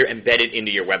right here embedded into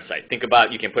your website. Think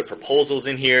about, you can put proposals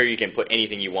in here, you can put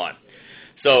anything you want.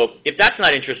 So if that's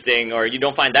not interesting or you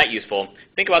don't find that useful,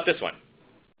 think about this one.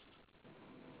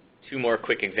 2 more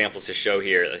quick examples to show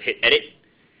here. Let's hit edit.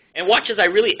 And watch as I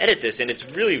really edit this, and it's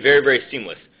really very, very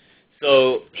seamless.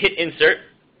 So hit insert,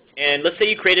 and let's say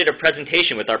you created a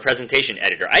presentation with our presentation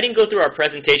editor. I didn't go through our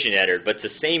presentation editor, but it's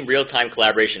the same real-time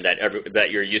collaboration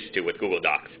that you're used to with Google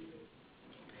Docs.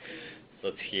 So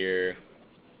let's hear.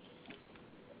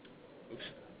 Oops.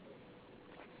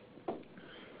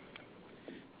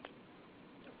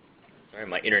 Sorry,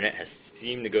 my internet has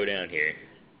seemed to go down here.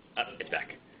 Oh, it's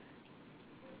back.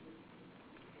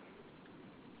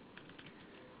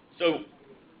 So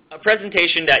a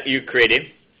presentation that you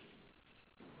created,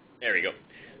 there we go.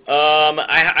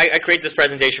 I create this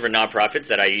presentation for nonprofits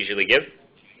that I usually give,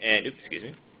 and oops, excuse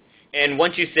me. And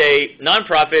once you say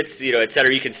nonprofits, et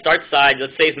cetera, you can start size.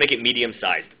 Let's say make it medium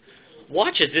sized.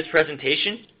 Watch as this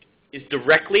presentation is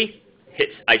directly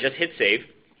I just hit save.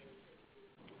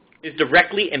 Is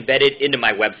directly embedded into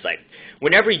my website.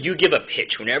 Whenever you give a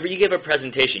pitch, whenever you give a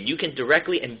presentation, you can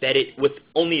directly embed it with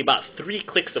only about 3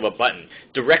 clicks of a button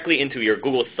directly into your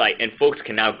Google site, and folks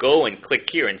can now go and click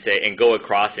here and go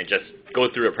across and just go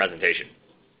through a presentation.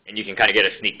 And you can kind of get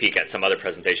a sneak peek at some other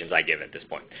presentations I give at this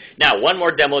point. Now, one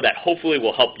more demo that hopefully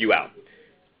will help you out.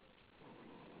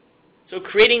 So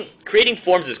creating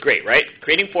forms is great, right?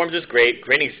 Creating forms is great.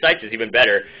 Creating sites is even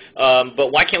better.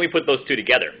 But why can't we put those two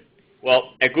together?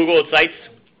 Well, at Google Sites,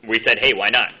 we said, hey,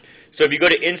 why not? So if you go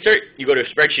to Insert, you go to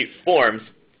Spreadsheet Forms,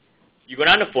 you go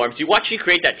down to Forms, you watched me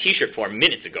create that T-shirt form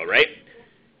minutes ago, right?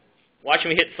 Watch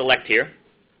me hit Select here,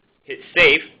 hit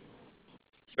Save,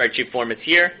 Spreadsheet Form is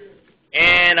here,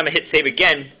 and I'm going to hit Save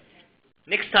again.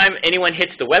 Next time anyone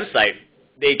hits the website,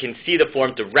 they can see the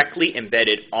form directly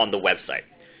embedded on the website.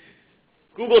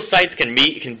 Google Sites can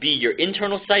be your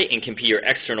internal site and can be your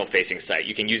external facing site.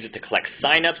 You can use it to collect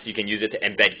signups. You can use it to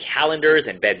embed calendars,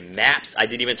 embed maps. I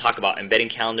didn't even talk about embedding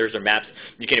calendars or maps.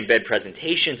 You can embed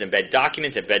presentations, embed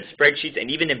documents, embed spreadsheets, and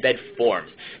even embed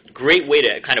forms. Great way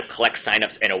to kind of collect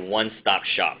signups in a one-stop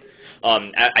shop.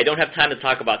 I don't have time to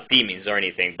talk about themings or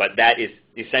anything, but that is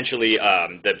essentially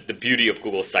the beauty of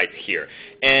Google Sites here.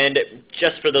 And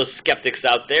just for those skeptics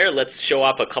out there, let's show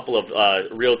up a couple of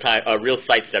real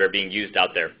sites that are being used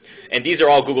out there. And these are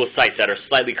all Google Sites that are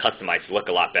slightly customized to look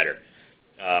a lot better.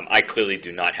 I clearly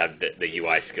do not have the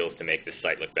UI skills to make this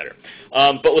site look better.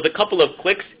 But with a couple of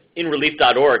clicks,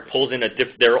 inrelief.org pulls in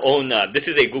their own, this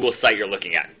is a Google site you're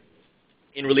looking at.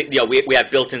 In Relief, we have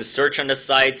built-in search on the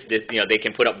site. They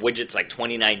can put up widgets like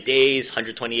 29 days,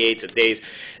 128 days,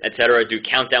 etc. Do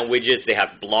countdown widgets. They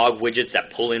have blog widgets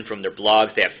that pull in from their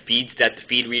blogs. They have feed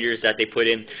readers that they put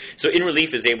in. So In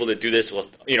Relief is able to do this with,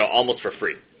 almost for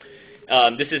free.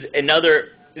 This is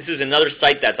another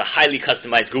site that's a highly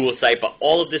customized Google site, but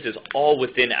all of this is all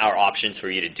within our options for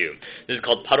you to do. This is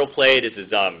called Puddle Play. This is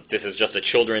just a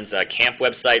children's camp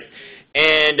website.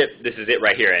 And this is it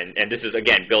right here, and this is,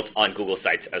 again, built on Google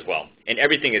Sites as well. And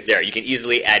everything is there. You can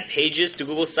easily add pages to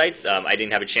Google Sites. I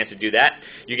didn't have a chance to do that.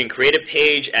 You can create a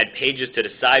page, add pages to the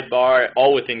sidebar,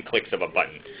 all within clicks of a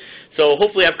button. So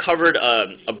hopefully I've covered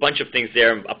a bunch of things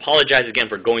there. Apologize again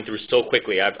for going through so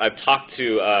quickly. I've talked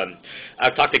to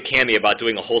Cami about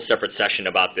doing a whole separate session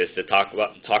about this to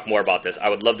talk more about this. I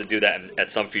would love to do that at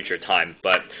some future time,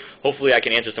 but hopefully I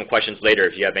can answer some questions later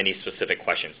if you have any specific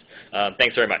questions.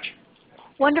 Thanks very much.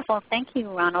 Wonderful. Thank you,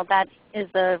 Ronald. That is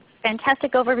a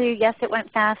fantastic overview. Yes, it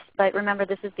went fast, but remember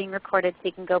this is being recorded so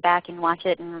you can go back and watch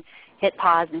it and hit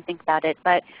pause and think about it.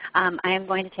 But I am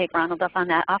going to take Ronald up on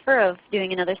that offer of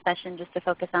doing another session just to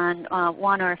focus on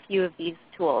one or a few of these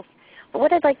tools. But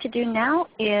what I'd like to do now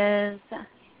is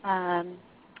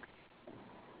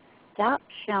stop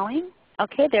showing.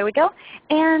 Okay, there we go.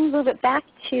 And move it back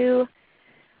to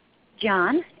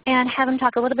Jon and have him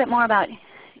talk a little bit more about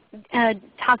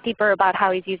talk deeper about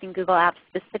how he's using Google Apps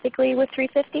specifically with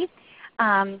 350,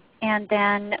 and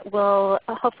then we'll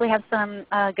hopefully have some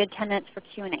good 10 minutes for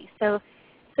Q&A. So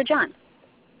Jon.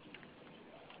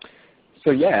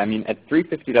 So yeah, I mean, at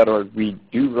 350.org, we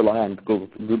do rely on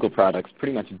Google products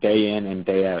pretty much day in and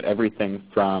day out. Everything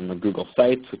from Google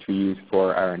Sites, which we use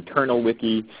for our internal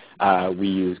wiki. We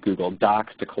use Google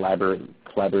Docs to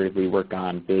collaboratively work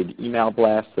on big email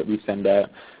blasts that we send out.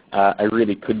 I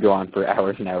really could go on for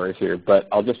hours and hours here, but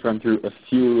I'll just run through a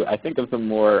few, I think, of the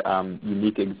more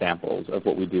unique examples of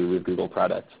what we do with Google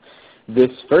products.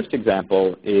 This first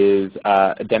example is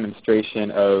a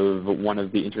demonstration of one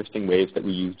of the interesting ways that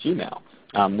we use Gmail.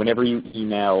 Whenever you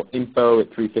email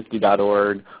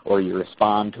info@350.org or you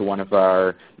respond to one of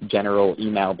our general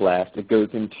email blasts, it goes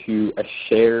into a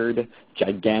shared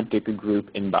gigantic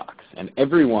group inbox. And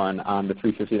everyone on the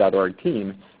 350.org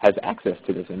team has access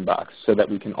to this inbox so that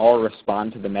we can all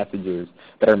respond to the messages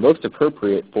that are most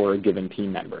appropriate for a given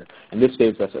team member. And this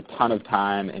saves us a ton of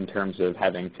time in terms of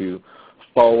having to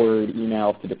forward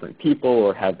emails to different people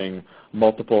or having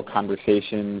multiple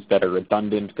conversations that are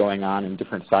redundant going on in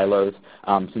different silos.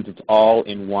 Since it's all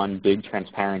in one big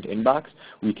transparent inbox,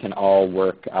 we can all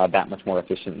work that much more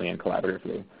efficiently and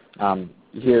collaboratively.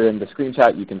 Here in the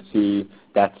screenshot you can see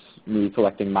that's me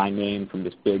selecting my name from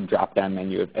this big drop-down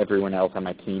menu of everyone else on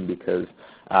my team because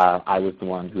I was the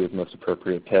one who was most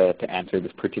appropriate to answer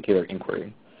this particular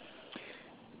inquiry.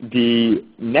 The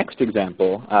next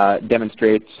example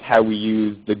demonstrates how we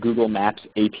use the Google Maps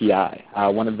API.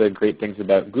 One of the great things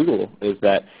about Google is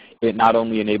that it not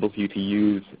only enables you to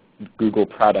use Google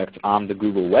products on the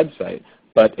Google website,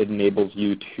 but it enables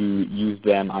you to use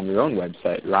them on your own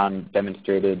website. Ron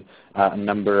demonstrated a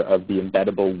number of the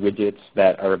embeddable widgets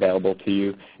that are available to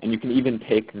you, and you can even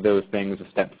take those things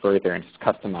a step further and just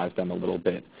customize them a little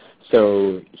bit.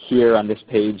 So here on this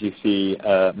page you see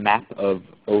a map of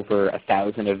over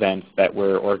 1,000 events that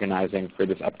we're organizing for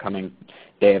this upcoming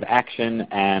day of action,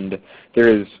 and there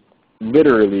is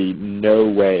literally no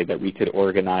way that we could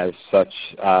organize such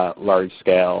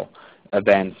large-scale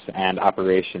events and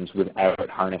operations without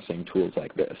harnessing tools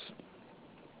like this.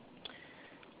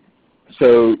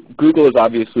 So Google is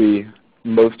obviously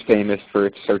most famous for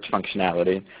its search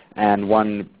functionality, and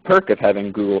one perk of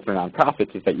having Google for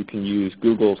Nonprofits is that you can use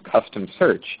Google's custom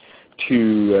search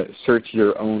to search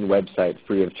your own website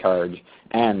free of charge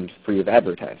and free of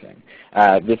advertising.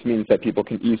 This means that people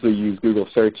can easily use Google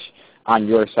search on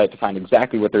your site to find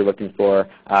exactly what they're looking for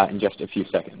in just a few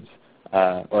seconds,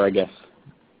 or I guess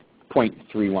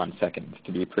 0.31 seconds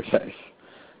to be precise.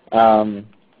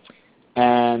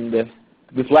 And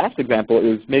This last example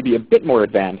is maybe a bit more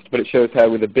advanced, but it shows how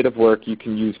with a bit of work you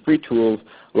can use free tools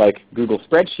like Google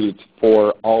Spreadsheets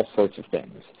for all sorts of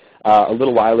things. A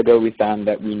little while ago we found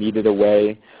that we needed a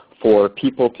way for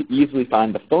people to easily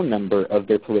find the phone number of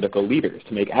their political leaders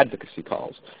to make advocacy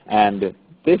calls. And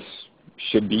this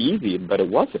should be easy, but it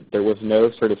wasn't. There was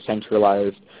no sort of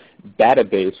centralized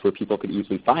database where people could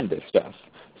easily find this stuff.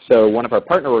 So one of our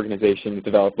partner organizations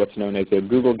developed what's known as a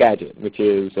Google Gadget, which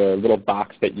is a little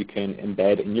box that you can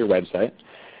embed in your website.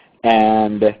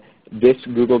 And this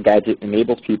Google Gadget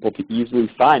enables people to easily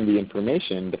find the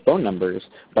information, the phone numbers,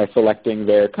 by selecting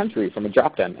their country from a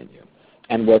drop-down menu.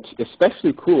 And what's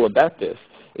especially cool about this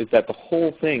is that the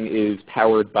whole thing is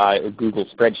powered by a Google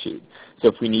spreadsheet. So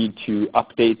if we need to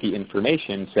update the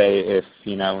information, say if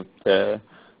the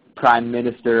Prime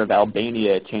Minister of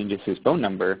Albania changes his phone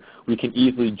number, we can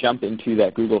easily jump into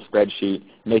that Google spreadsheet,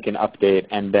 make an update,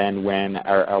 and then when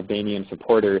our Albanian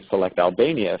supporters select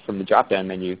Albania from the drop-down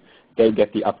menu, they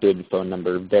get the updated phone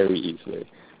number very easily.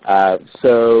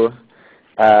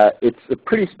 It's a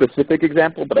pretty specific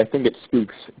example, but I think it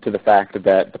speaks to the fact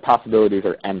that the possibilities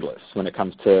are endless when it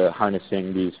comes to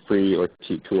harnessing these free or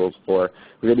cheap tools for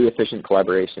really efficient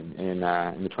collaboration in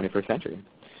the 21st century.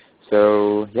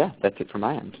 So yeah, that's it from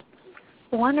my end.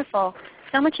 Wonderful.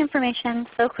 So much information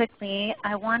so quickly.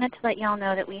 I wanted to let you all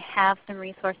know that we have some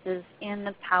resources in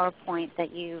the PowerPoint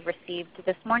that you received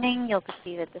this morning. You'll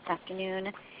receive it this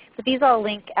afternoon. But these all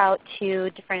link out to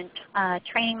different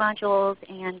training modules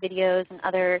and videos and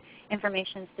other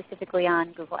information specifically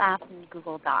on Google Apps and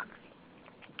Google Docs.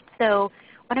 So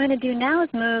what I'm going to do now is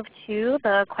move to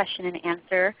the question and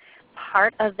answer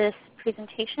part of this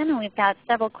presentation. And we've got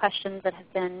several questions that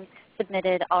have been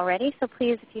submitted already. So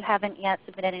please, if you haven't yet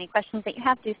submitted any questions that you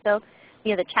have, do so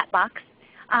via the chat box.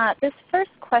 This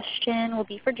first question will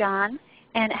be for Jon,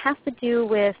 and it has to do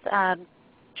with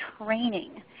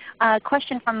training.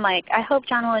 Question from Mike. I hope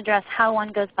Jon will address how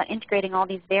one goes about integrating all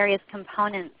these various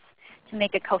components to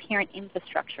make a coherent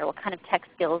infrastructure. What kind of tech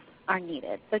skills are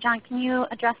needed? So Jon, can you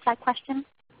address that question?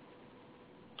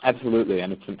 Absolutely,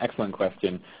 and it's an excellent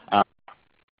question.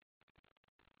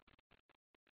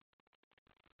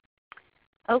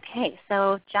 Okay,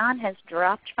 so Jon has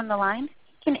dropped from the line.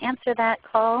 He can answer that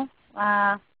call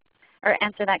or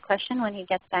answer that question when he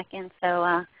gets back in.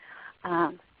 So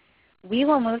we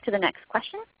will move to the next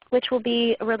question, which will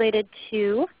be related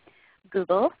to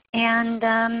Google. And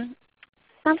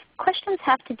some questions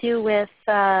have to do with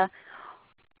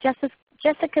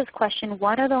Jessica's question,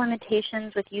 what are the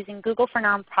limitations with using Google for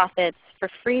nonprofits for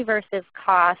free versus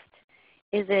cost?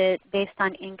 Is it based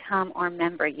on income or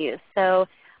member use? So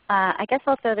I guess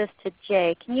I'll throw this to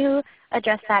Jay. Can you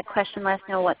address that question? Let us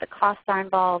know what the costs are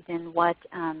involved and what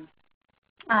some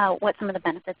of the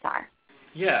benefits are.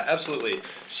 Yeah, absolutely.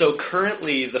 So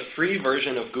currently the free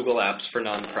version of Google Apps for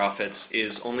nonprofits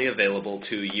is only available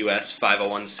to U.S.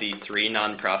 501c3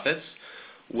 nonprofits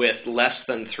with less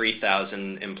than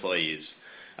 3,000 employees.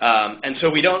 And so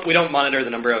we don't monitor the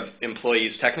number of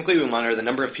employees technically, we monitor the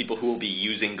number of people who will be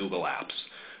using Google Apps.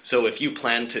 So if you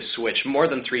plan to switch more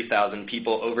than 3,000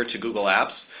 people over to Google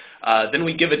Apps, then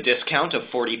we give a discount of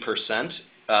 40%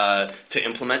 to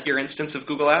implement your instance of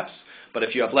Google Apps. But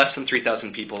if you have less than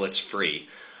 3,000 people, it's free.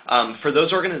 For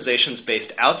those organizations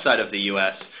based outside of the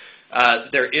US,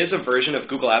 there is a version of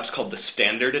Google Apps called the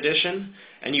Standard Edition.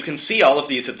 And you can see all of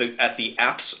these at the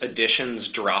Apps Editions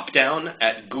dropdown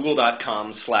at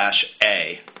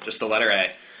google.com/A, just the letter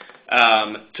A,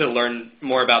 to learn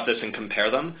more about this and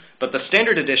compare them. But the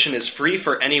Standard Edition is free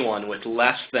for anyone with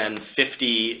less than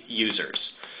 50 users.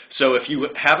 So if you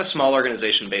have a small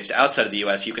organization based outside of the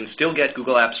US, you can still get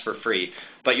Google Apps for free,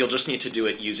 but you'll just need to do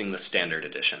it using the Standard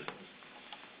Edition.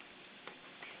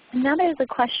 Now there's a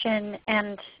question,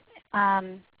 and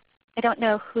I don't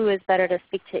know who is better to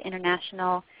speak to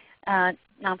international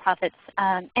nonprofits.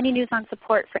 Any news on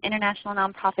support for international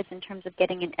nonprofits in terms of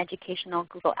getting an educational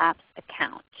Google Apps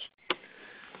account?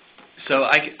 So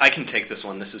I can take this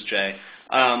one. This is Jay.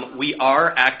 We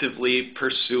are actively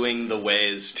pursuing the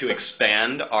ways to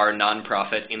expand our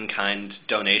nonprofit in-kind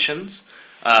donations.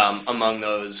 Among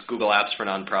those, Google Apps for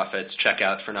nonprofits,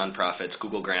 Checkout for nonprofits,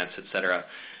 Google Grants, etc.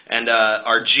 And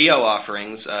our geo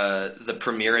offerings, the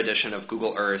Premier Edition of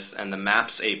Google Earth and the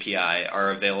Maps API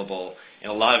are available in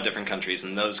a lot of different countries,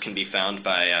 and those can be found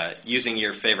by using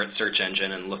your favorite search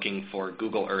engine and looking for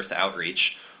Google Earth Outreach,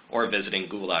 or visiting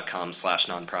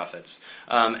google.com/nonprofits.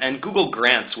 And Google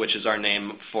Grants, which is our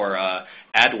name for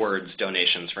AdWords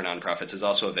donations for nonprofits, is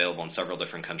also available in several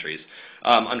different countries.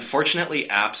 Unfortunately,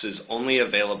 Apps is only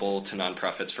available to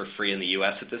nonprofits for free in the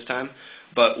US at this time,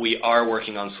 but we are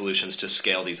working on solutions to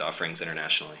scale these offerings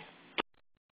internationally.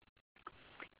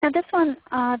 Now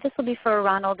this will be for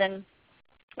Ronald, and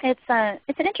it's an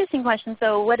interesting question.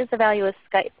 So, what is the value of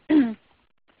Skype?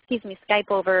 Excuse me, Skype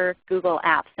over Google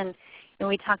Apps? And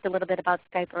we talked a little bit about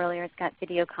Skype earlier. It's got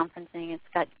video conferencing, it's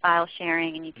got file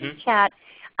sharing, and you can chat.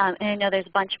 And I know there's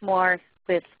a bunch more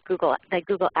with Google that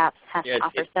Google Apps has to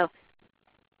offer.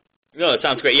 No, it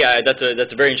sounds great. Yeah, that's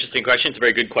a very interesting question. It's a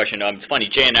very good question. It's funny,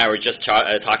 Jay and I were just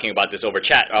talking about this over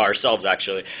chat ourselves,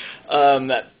 actually.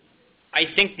 I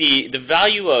think the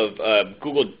value of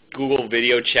Google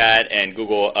Video Chat and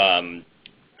Google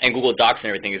Docs and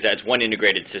everything is that it's one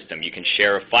integrated system. You can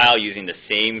share a file using the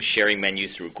same sharing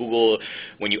menus through Google.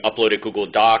 When you upload a Google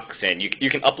Docs, and you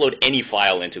can upload any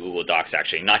file into Google Docs,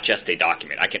 actually, not just a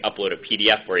document. I can upload a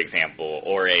PDF, for example,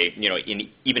 or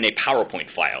even a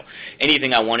PowerPoint file.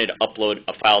 Anything I wanted to upload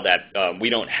a file that we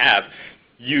don't have,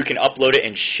 you can upload it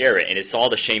and share it, and it's all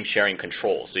the same sharing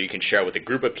control. So you can share it with a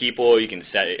group of people, you can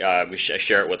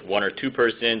share it with 1 or 2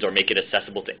 persons, or make it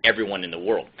accessible to everyone in the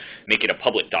world. Make it a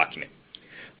public document.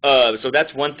 So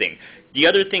that's one thing. The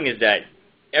other thing is that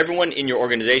everyone in your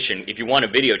organization, if you want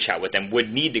to video chat with them,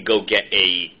 would need to go get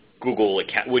a Google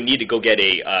account, would need to go get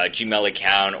a Gmail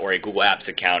account or a Google Apps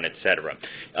account, etc.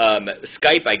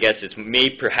 Skype, I guess, may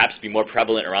perhaps be more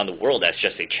prevalent around the world as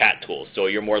just a chat tool. So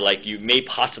you may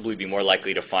possibly be more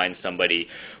likely to find somebody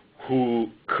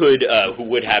who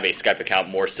would have a Skype account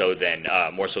more so than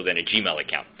a Gmail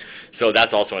account. So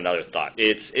that's also another thought.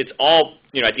 It's all,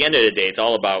 at the end of the day, it's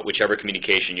all about whichever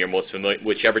communication you're most familiar,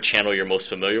 whichever channel you're most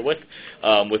familiar with.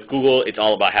 With Google, it's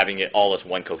all about having it all as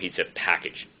one cohesive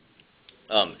package.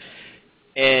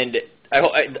 And I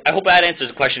hope that answers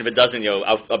the question. If it doesn't,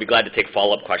 I'll be glad to take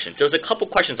follow-up questions. There's a couple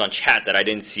questions on chat that I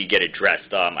didn't see get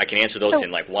addressed. I can answer those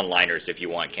in like one-liners if you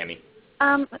want, Cami.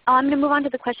 I'm going to move on to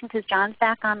the question because John's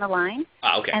back on the line.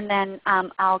 Okay. And then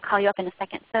I'll call you up in a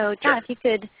second. So John, if you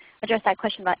could address that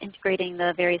question about integrating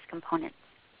the various components.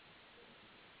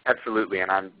 Absolutely,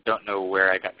 and I don't know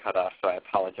where I got cut off, so I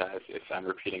apologize if I'm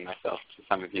repeating myself to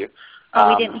some of you. Oh,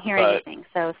 we didn't hear anything,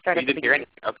 so start at the beginning. You didn't hear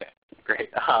anything? Okay, great.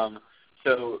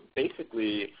 So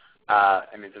basically,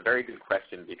 it's a very good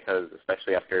question because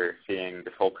especially after seeing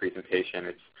this whole presentation,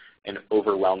 it's an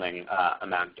overwhelming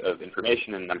amount of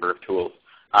information and number of tools.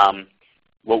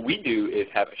 What we do is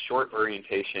have a short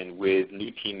orientation with new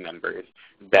team members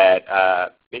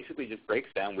that basically just breaks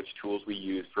down which tools we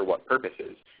use for what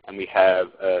purposes. And we have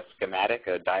a schematic,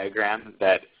 a diagram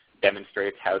that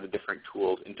demonstrates how the different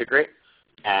tools integrate.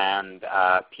 And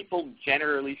people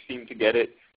generally seem to get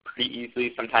it pretty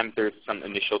easily. Sometimes there's some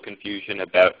initial confusion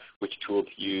about which tool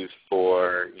to use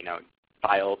for,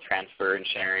 file transfer and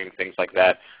sharing, things like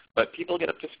that. But people get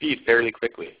up to speed fairly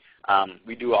quickly.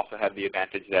 We do also have the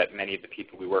advantage that many of the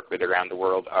people we work with around the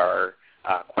world are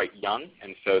quite young,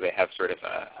 and so they have sort of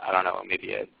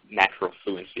maybe a natural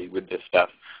fluency with this stuff.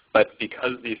 But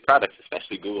because these products,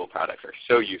 especially Google products, are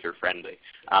so user-friendly,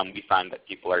 we find that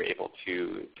people are able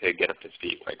to get up to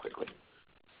speed quite quickly.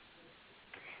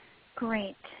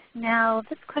 Great. Now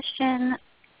this question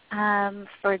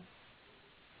for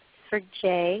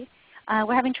Jay.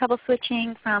 We're having trouble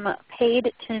switching from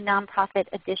paid to nonprofit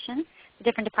edition. The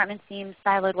different departments seem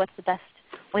siloed. What's the best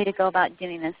way to go about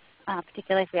doing this,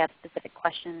 particularly if we have specific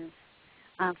questions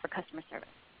for customer service?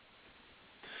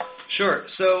 Sure.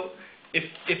 So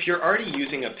if you're already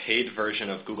using a paid version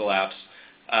of Google Apps,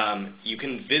 you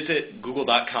can visit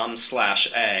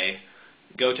google.com/a,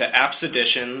 go to Apps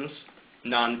Editions,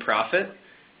 Nonprofit,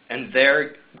 and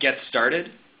there Get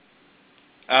Started.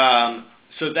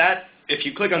 So that, if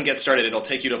you click on Get Started, it'll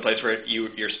take you to a place where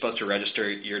you're supposed to register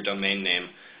your domain name.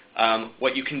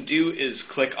 What you can do is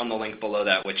click on the link below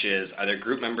that, which is either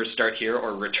group members start here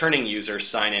or returning users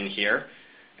sign in here,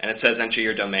 and it says enter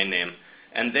your domain name.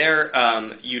 And there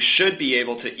you should be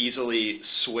able to easily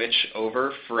switch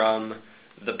over from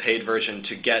the paid version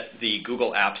to get the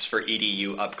Google Apps for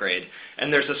EDU upgrade.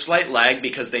 And there's a slight lag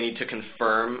because they need to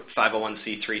confirm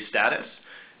 501c3 status.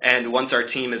 And once our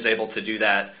team is able to do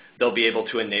that, they'll be able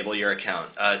to enable your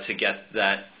account to get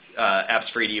that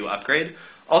Apps for EDU upgrade.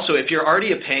 Also, if you're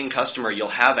already a paying customer, you'll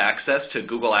have access to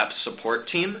Google Apps support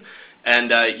team,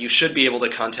 and you should be able to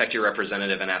contact your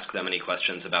representative and ask them any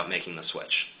questions about making the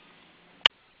switch.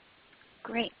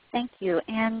 Great, thank you.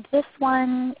 And this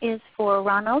one is for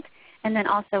Ronald. And then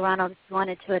also, Ronald, if you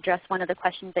wanted to address one of the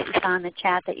questions that you saw in the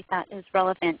chat that you thought is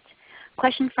relevant.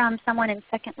 Question from someone in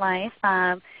Second Life.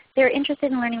 They're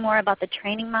interested in learning more about the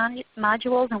training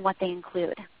modules and what they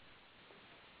include.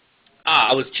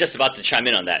 I was just about to chime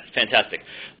in on that. Fantastic.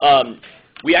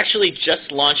 We actually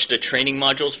just launched the training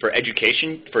modules for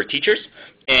education for teachers.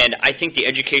 And I think the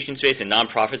education space and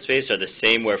nonprofit space are the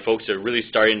same, where folks are really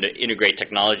starting to integrate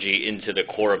technology into the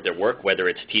core of their work, whether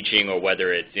it's teaching or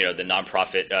whether it's the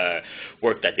nonprofit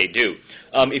work that they do.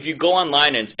 If you go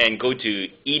online and go to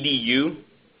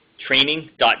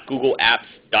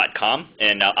edutraining.googleapps.com,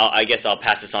 and I guess I'll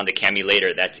pass this on to Cami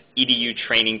later. That's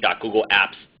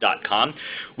edutraining.googleapps.com.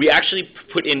 We actually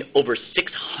put in over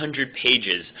 600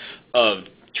 pages of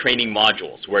training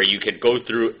modules where you could go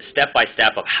through step by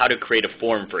step of how to create a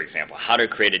form, for example, how to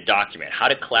create a document, how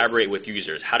to collaborate with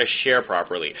users, how to share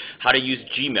properly, how to use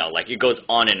Gmail. Like, it goes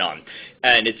on and on.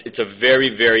 And it's a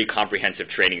very, very comprehensive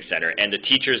training center. And the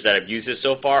teachers that have used it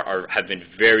so far have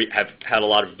had a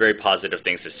lot of very positive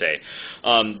things to say.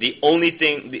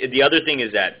 The other thing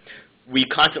is that we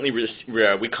constantly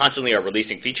are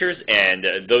releasing features,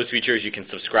 and those features you can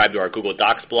subscribe to our Google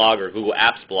Docs blog or Google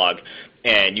Apps blog,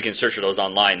 and you can search for those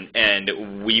online, and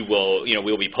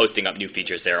we'll be posting up new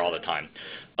features there all the time.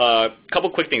 A couple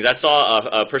quick things. I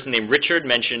saw a person named Richard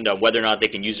mentioned whether or not they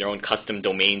can use their own custom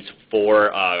domains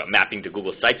for mapping to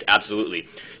Google Sites. Absolutely.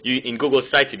 In Google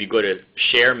Sites, if you go to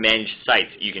Share Manage Sites,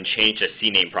 you can change the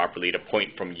CNAME properly to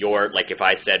point from your, like if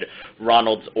I said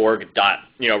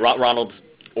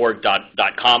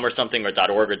ronaldsorg.com or something, or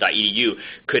 .org or .edu,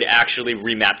 could actually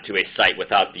remap to a site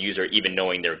without the user even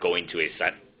knowing they're going to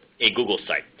a Google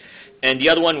site. And the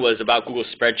other one was about Google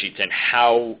Spreadsheets and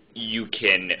how you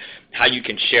can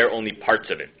share only parts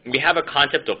of it. We have a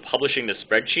concept of publishing the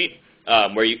spreadsheet,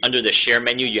 where under the Share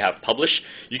menu you have Publish.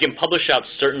 You can publish out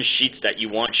certain sheets that you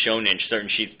want shown and certain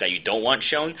sheets that you don't want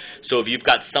shown. So if you've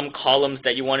got some columns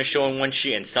that you want to show in one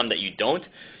sheet and some that you don't,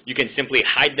 you can simply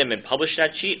hide them and publish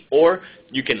that sheet, or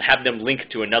you can have them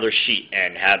linked to another sheet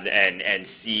and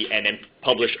then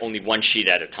publish only one sheet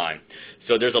at a time.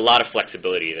 So there's a lot of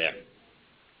flexibility there.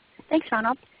 Thanks,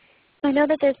 Ronald. I know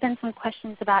that there's been some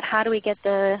questions about how do we get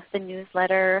the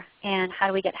newsletter and how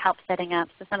do we get help setting up.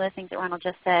 So some of the things that Ronald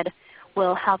just said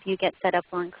will help you get set up.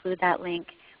 We'll include that link.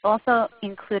 We'll also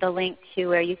include a link to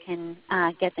where you can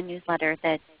get the newsletter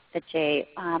that Jay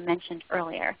mentioned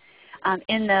earlier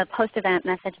in the post-event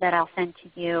message that I'll send to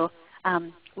you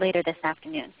later this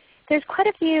afternoon. There's quite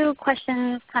a few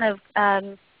questions, kind of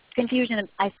confusion,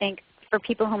 I think, for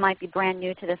people who might be brand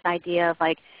new to this idea of,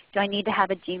 like, do I need to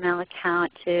have a Gmail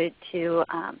account to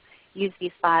use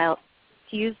these files,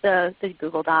 to use the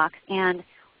Google Docs, and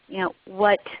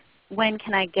when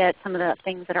can I get some of the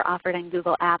things that are offered in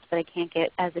Google Apps that I can't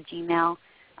get as a Gmail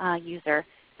user?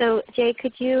 So Jay,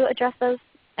 could you address that,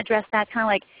 kind of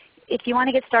like, if you want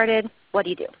to get started, what do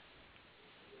you do?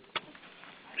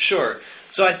 Sure.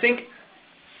 So I think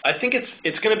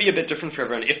it's going to be a bit different for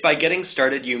everyone. If by getting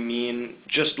started you mean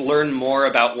just learn more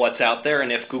about what's out there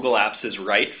and if Google Apps is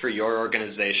right for your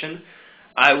organization,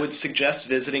 I would suggest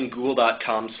visiting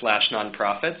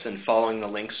google.com/nonprofits and following the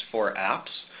links for apps.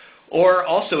 Or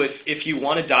also, if you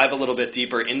want to dive a little bit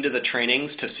deeper into the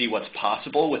trainings to see what's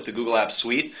possible with the Google Apps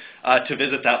Suite, to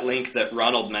visit that link that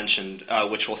Ronald mentioned,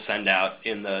 which we'll send out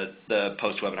in the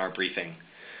post-webinar briefing.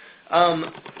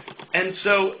 And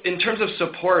so in terms of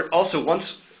support, also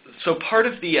so part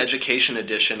of the education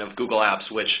edition of Google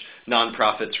Apps, which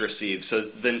nonprofits receive, so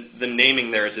the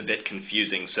naming there is a bit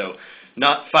confusing. So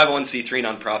not 501c3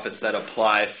 nonprofits that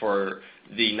apply for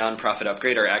the nonprofit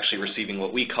upgrade are actually receiving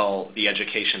what we call the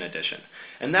education edition.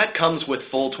 And that comes with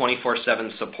full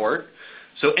 24/7 support.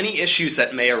 So any issues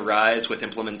that may arise with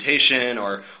implementation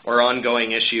or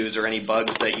ongoing issues or any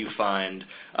bugs that you find,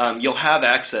 you'll have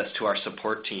access to our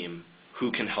support team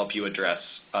who can help you address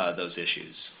those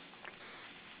issues.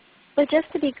 So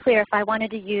just to be clear, if I wanted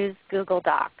to use Google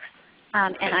Docs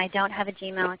and I don't have a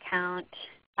Gmail account,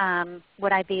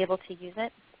 would I be able to use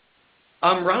it?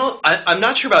 Ronald, I'm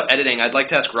not sure about editing. I'd like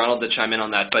to ask Ronald to chime in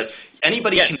on that, but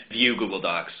anybody can view Google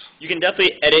Docs. You can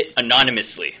definitely edit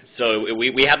anonymously. So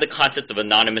we have the concept of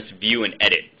anonymous view and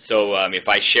edit. So if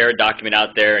I share a document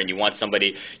out there and you want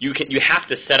somebody, you have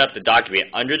to set up the document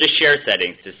under the share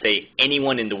settings to say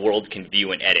anyone in the world can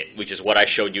view and edit, which is what I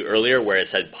showed you earlier where it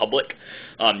said public.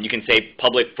 You can say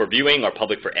public for viewing or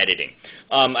public for editing.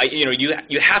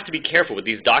 You have to be careful with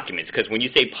these documents because when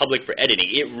you say public for editing,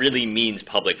 it really means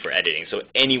public for editing. So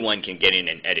anyone can get in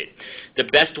and edit. The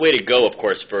best way to go, of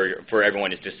course, for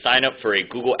everyone is to sign up for a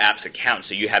Google Apps account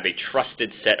so you have a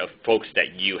trusted set of folks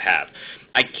that you have.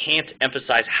 I can't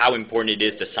emphasize how important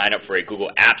it is to sign up for a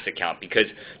Google Apps account because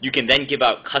you can then give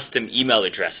out custom email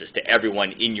addresses to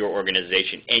everyone in your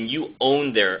organization, and you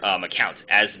own their accounts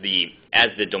as the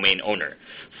domain owner.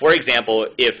 For example,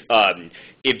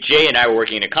 if Jay and I were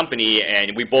working in a company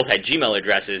and we both had Gmail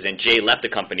addresses and Jay left the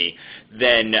company,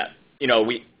 then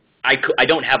I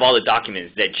don't have all the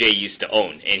documents that Jay used to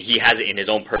own, and he has it in his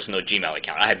own personal Gmail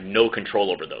account. I have no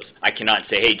control over those. I cannot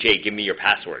say, hey, Jay, give me your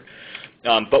password.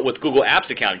 But with Google Apps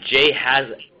account, Jay has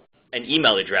an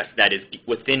email address that is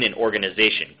within an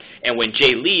organization. And when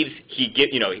Jay leaves,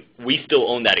 we still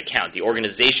own that account. The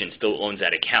organization still owns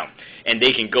that account. And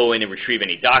they can go in and retrieve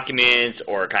any documents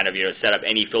or kind of set up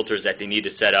any filters that they need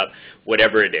to set up,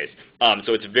 whatever it is.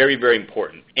 So it's very, very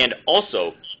important. And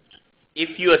also,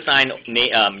 if you assign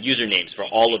usernames for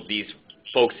all of these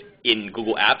folks in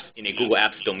Google Apps, in a Google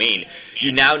Apps domain,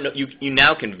 you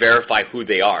now can verify who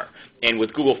they are. And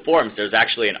with Google Forms, there's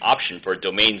actually an option for a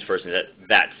domains person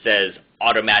that says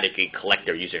automatically collect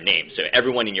their username. So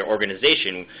everyone in your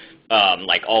organization,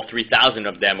 like all 3,000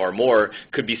 of them or more,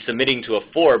 could be submitting to a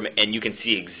form, and you can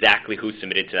see exactly who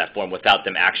submitted to that form without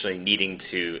them actually needing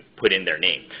to put in their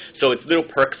name. So it's little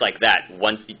perks like that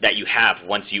that you have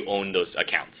once you own those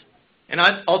accounts. And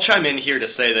I'll chime in here to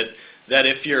say that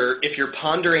if you're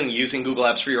pondering using Google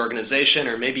Apps for your organization,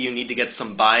 or maybe you need to get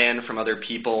some buy-in from other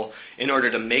people in order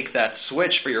to make that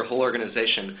switch for your whole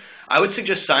organization, I would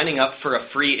suggest signing up for a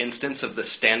free instance of the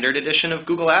standard edition of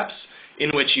Google Apps, in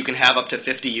which you can have up to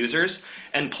 50 users,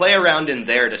 and play around in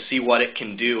there to see what it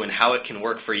can do and how it can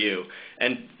work for you.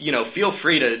 And feel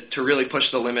free to really push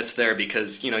the limits there,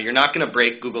 because you're not going to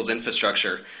break Google's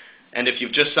infrastructure. And if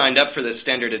you've just signed up for the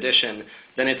standard edition,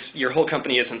 then your whole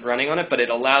company isn't running on it, but it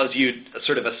allows you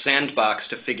sort of a sandbox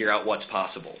to figure out what's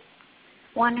possible.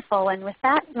 Wonderful. And with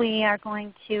that, we are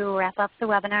going to wrap up the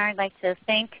webinar. I'd like to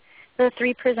thank the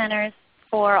 3 presenters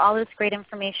for all this great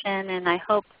information, and I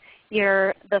hope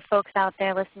the folks out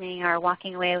there listening are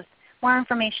walking away with more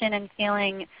information and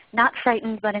feeling not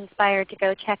frightened but inspired to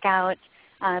go check out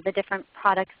the different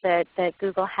products that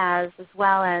Google has, as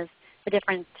well as the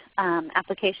different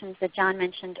applications that John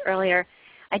mentioned earlier.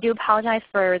 I do apologize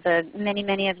for the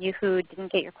many of you who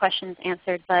didn't get your questions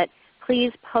answered, but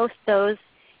please post those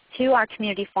to our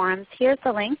community forums. Here's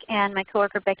the link, and my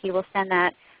coworker Becky will send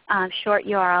that short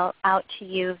URL out to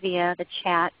you via the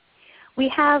chat. We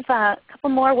have a couple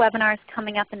more webinars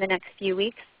coming up in the next few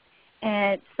weeks.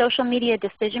 Social media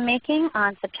decision making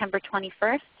on September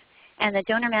 21st, and the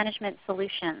donor management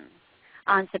solutions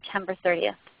on September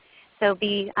 30th. So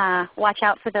watch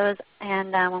out for those,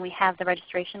 and when we have the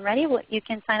registration ready, you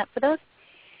can sign up for those.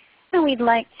 And we'd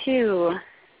like to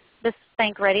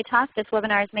thank ReadyTalk. This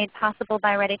webinar is made possible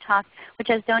by ReadyTalk, which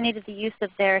has donated the use of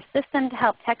their system to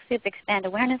help TechSoup expand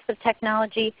awareness of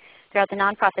technology throughout the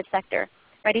nonprofit sector.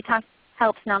 ReadyTalk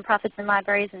helps nonprofits and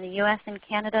libraries in the U.S. and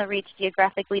Canada reach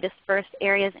geographically dispersed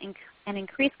areas and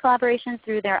increase collaboration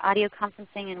through their audio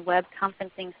conferencing and web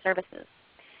conferencing services.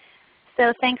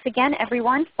 So thanks again,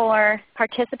 everyone, for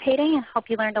participating. I hope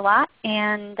you learned a lot.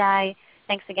 And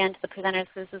thanks again to the presenters.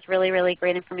 This was really, really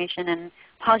great information. And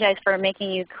apologize for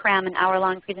making you cram an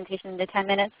hour-long presentation into 10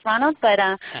 minutes, Ronald. But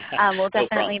we'll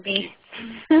definitely be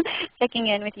checking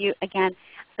in with you again.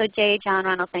 So Jay, John,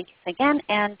 Ronald, thank you again.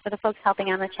 And for the folks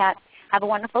helping on the chat, have a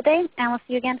wonderful day. And we'll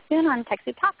see you again soon on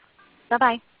TechSoup Talks.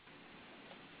 Bye-bye.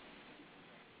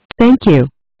 Thank you.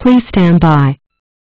 Please stand by.